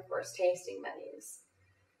 7 course tasting menus.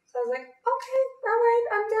 So I was like, okay, all right,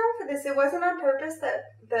 I'm down for this. It wasn't on purpose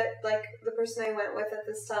that the person I went with at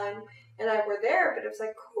this time and I were there, but it was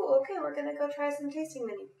cool, okay, we're going to go try some tasting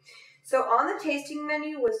menu. So on the tasting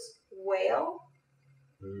menu was whale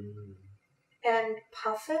and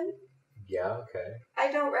puffin. Yeah, okay.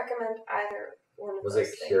 I don't recommend either one of those things.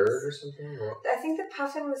 Was it cured or something? Or? I think the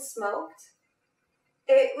puffin was smoked.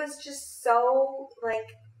 It was just so,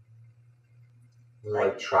 was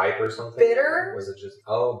it tripe or something? Bitter. Or was it just...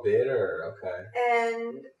 bitter, okay.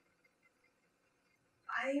 And...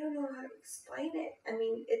 I don't know how to explain it. I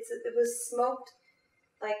mean, it was smoked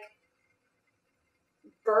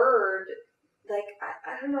bird.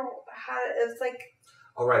 I don't know how to, it was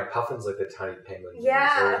Oh right, puffins the tiny penguins.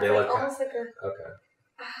 Yeah, they look almost like a. Okay.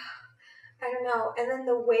 I don't know. And then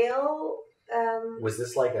the whale. Was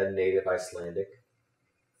this like a native Icelandic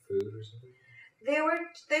food or something? They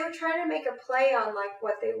were trying to make a play on like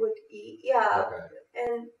what they would eat. Yeah. Okay.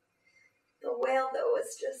 And the whale though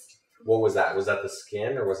was just. What was that? Was that the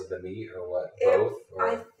skin or was it the meat or what? Both? Or?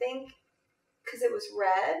 I think because it was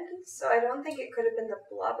red, so I don't think it could have been the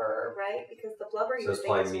blubber, right? Because the blubber you would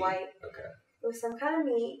think is white. Okay. It was some kind of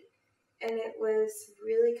meat, and it was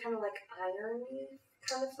really kind of like irony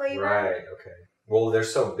kind of flavor. Right. Okay. Well, they're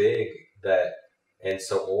so big that and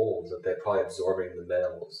so old that they're probably absorbing the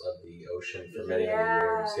metals of the ocean for many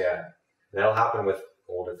years. Yeah. And that'll happen with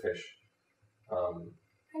older fish.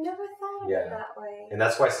 I never thought of it that way. And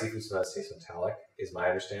that's why seafood sometimes tastes metallic, is my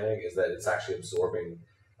understanding, is that it's actually absorbing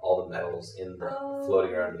all the metals in the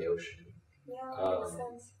floating around in the ocean. Yeah, that makes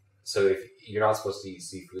sense. So if you're not supposed to eat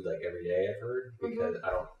seafood like every day, I've heard, because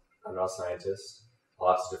I'm not a scientist. I'll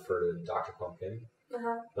have to defer to Dr. Pumpkin.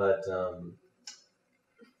 But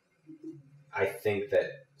I think that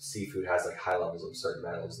seafood has like high levels of certain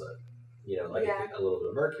metals that, like a little bit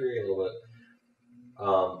of mercury, a little bit.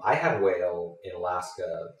 I had whale in Alaska.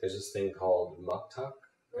 There's this thing called muktuk.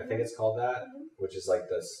 I think it's called that, which is like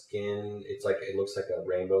the skin. It's like, it looks like a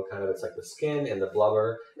rainbow kind of. It's like the skin and the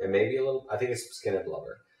blubber, and maybe a little. I think it's skin and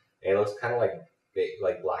blubber, and it looks kind of like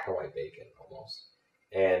black and white bacon almost.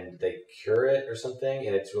 And they cure it or something,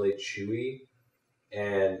 and it's really chewy,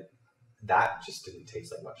 and that just didn't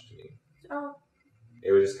taste like much to me. Oh.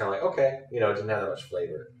 It was just kind of like, okay, it didn't have that much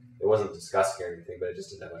flavor. It wasn't disgusting or anything, but it just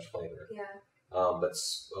didn't have much flavor. Yeah. But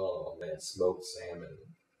smoked salmon,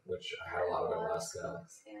 which I had a lot of in Alaska.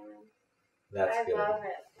 Smoked salmon. That's good. I love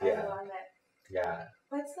it. Yeah. I love it. Yeah.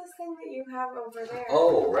 What's this thing that you have over there?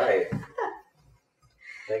 Oh, right.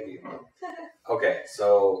 Thank you. Okay,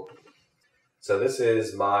 so this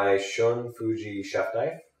is my Shun Fuji chef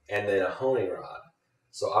knife, and then a honing rod.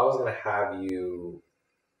 So I was going to have you.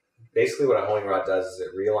 Basically, what a honing rod does is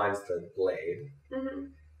it realigns the blade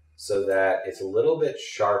so that it's a little bit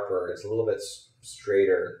sharper, it's a little bit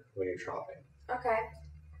straighter when you're chopping. Okay.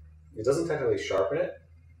 It doesn't technically sharpen it,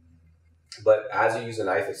 but as you use a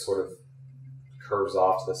knife, it sort of curves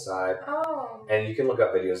off to the side. Oh. And you can look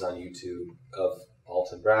up videos on YouTube of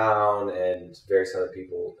Alton Brown and various other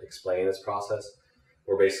people explain this process,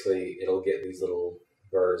 where basically it'll get these little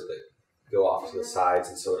burrs that go off to the sides,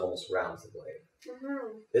 and so it almost rounds the blade.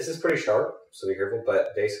 This is pretty sharp, so be careful.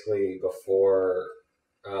 But basically, before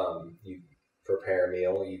you prepare a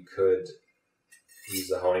meal, you could use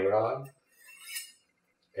the honing rod,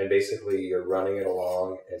 and basically you're running it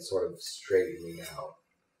along and sort of straightening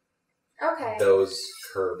out those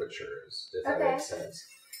curvatures, if that makes sense.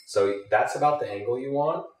 So that's about the angle you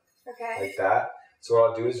want, like that. So what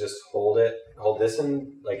I'll do is just hold this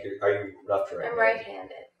in, like, are you left or right? I'm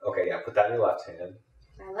right-handed. Okay, yeah, put that in your left hand.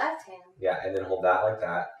 My left hand. Yeah, and then hold that like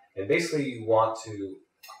that. And basically you want to,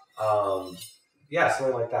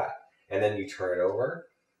 something like that. And then you turn it over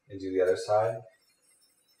and do the other side.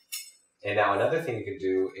 And now another thing you could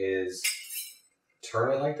do is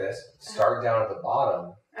turn it like this, start down at the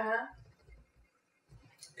bottom.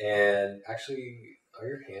 And actually, are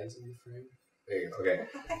your hands in the frame? There you go. Okay.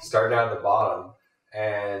 Start down at the bottom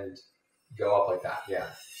and go up like that. Yeah.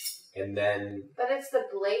 And then... But it's the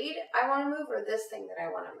blade I want to move, or this thing that I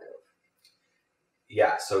want to move?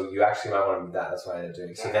 Yeah, so you actually might want to move that. That's what I ended up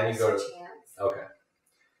doing. So then you go to... Okay.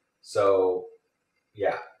 So,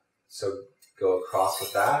 yeah. So go across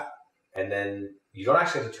with that. And then you don't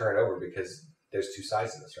actually have to turn it over because there's two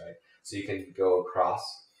sides to this, right? So you can go across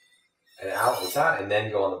and out with that and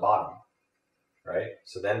then go on the bottom, right?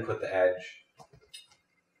 So then put the edge,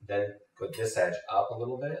 then put this edge up a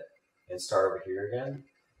little bit and start over here again.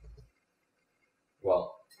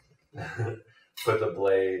 Well, put the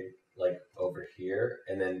blade like over here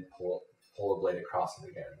and then pull the blade across it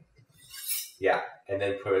again. Yeah, and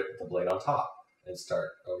then put the blade on top and start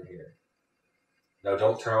over here. No,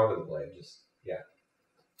 don't turn over the blade, just, yeah.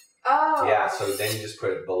 Oh. Yeah, so then you just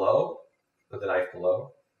put it below, put the knife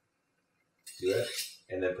below, do it,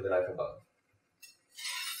 and then put the knife above.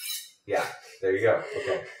 Yeah, there you go,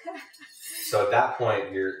 okay. So at that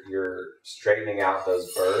point, you're straightening out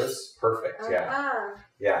those burrs. Perfect, yeah.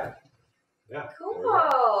 Yeah. Yeah. Cool.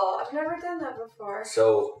 I've never done that before.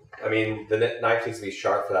 So, I mean, the knife needs to be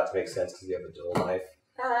sharp for that to make sense because you have a dull knife.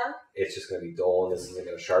 It's just going to be dull and this isn't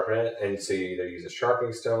going to sharpen it. And so you either use a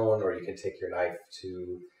sharpening stone or you can take your knife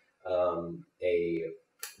to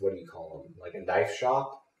what do you call them? Like a knife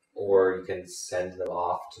shop, or you can send them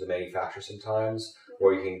off to the manufacturer sometimes,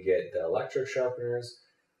 or you can get the electric sharpeners,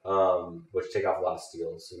 which take off a lot of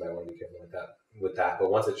steel. So you might want to be careful with that.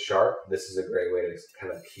 But once it's sharp, this is a great way to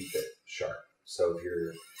kind of keep it sharp. So if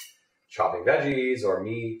you're chopping veggies or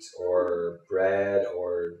meat or bread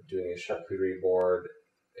or doing a charcuterie board,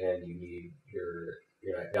 and you need your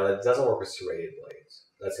now that doesn't work with serrated blades.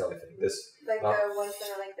 That's the only thing. This Like the ones that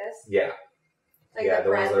are like this? Yeah. Like yeah, the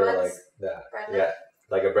ones that are ones? like that. Bread Yeah. knife?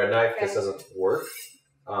 Like a bread knife. Okay. This doesn't work.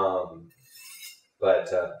 But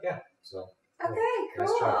yeah. So Okay, cool.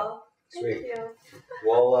 Nice job. Sweet. Thank you.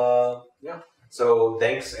 Well, yeah. So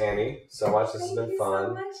thanks, Annie, so much. This has been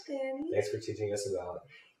fun. Thank you so much, Danny. Thanks for teaching us about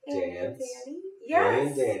Annie and dance. Danny. Annie Yes.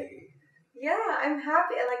 and Danny. Yeah, I'm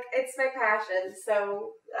happy. Like, it's my passion,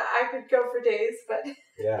 so I could go for days, but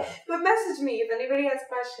Yeah. but message me if anybody has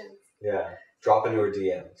questions. Yeah. Drop into her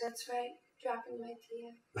DMs. That's right. Drop in my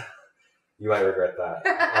DM. You might regret that.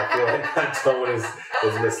 I feel like that tone is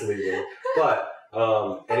misleading. But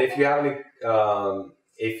and if you have any,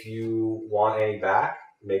 if you want Annie back,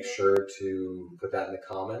 make sure to put that in the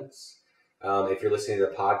comments. If you're listening to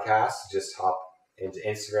the podcast, just hop into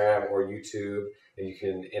Instagram or YouTube, and you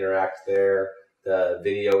can interact there. The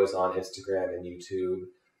video is on Instagram and YouTube.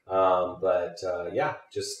 Yeah,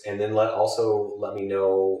 and then let me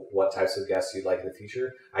know what types of guests you'd like in the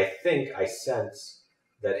future. I sense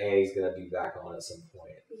that Annie's gonna be back on at some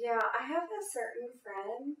point. Yeah, I have a certain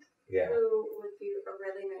friend Yeah. who would be a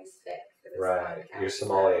really nice fit for this Right. podcast. Your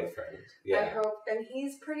Somalian friend. I Yeah. hope, and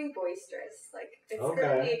he's pretty boisterous. Like, it's Okay.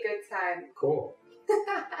 gonna be a good time. Cool.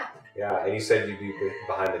 Yeah, and you said you'd be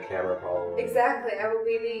behind the camera probably. Exactly, I will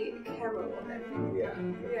be the camera woman. Yeah.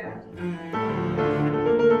 Yeah.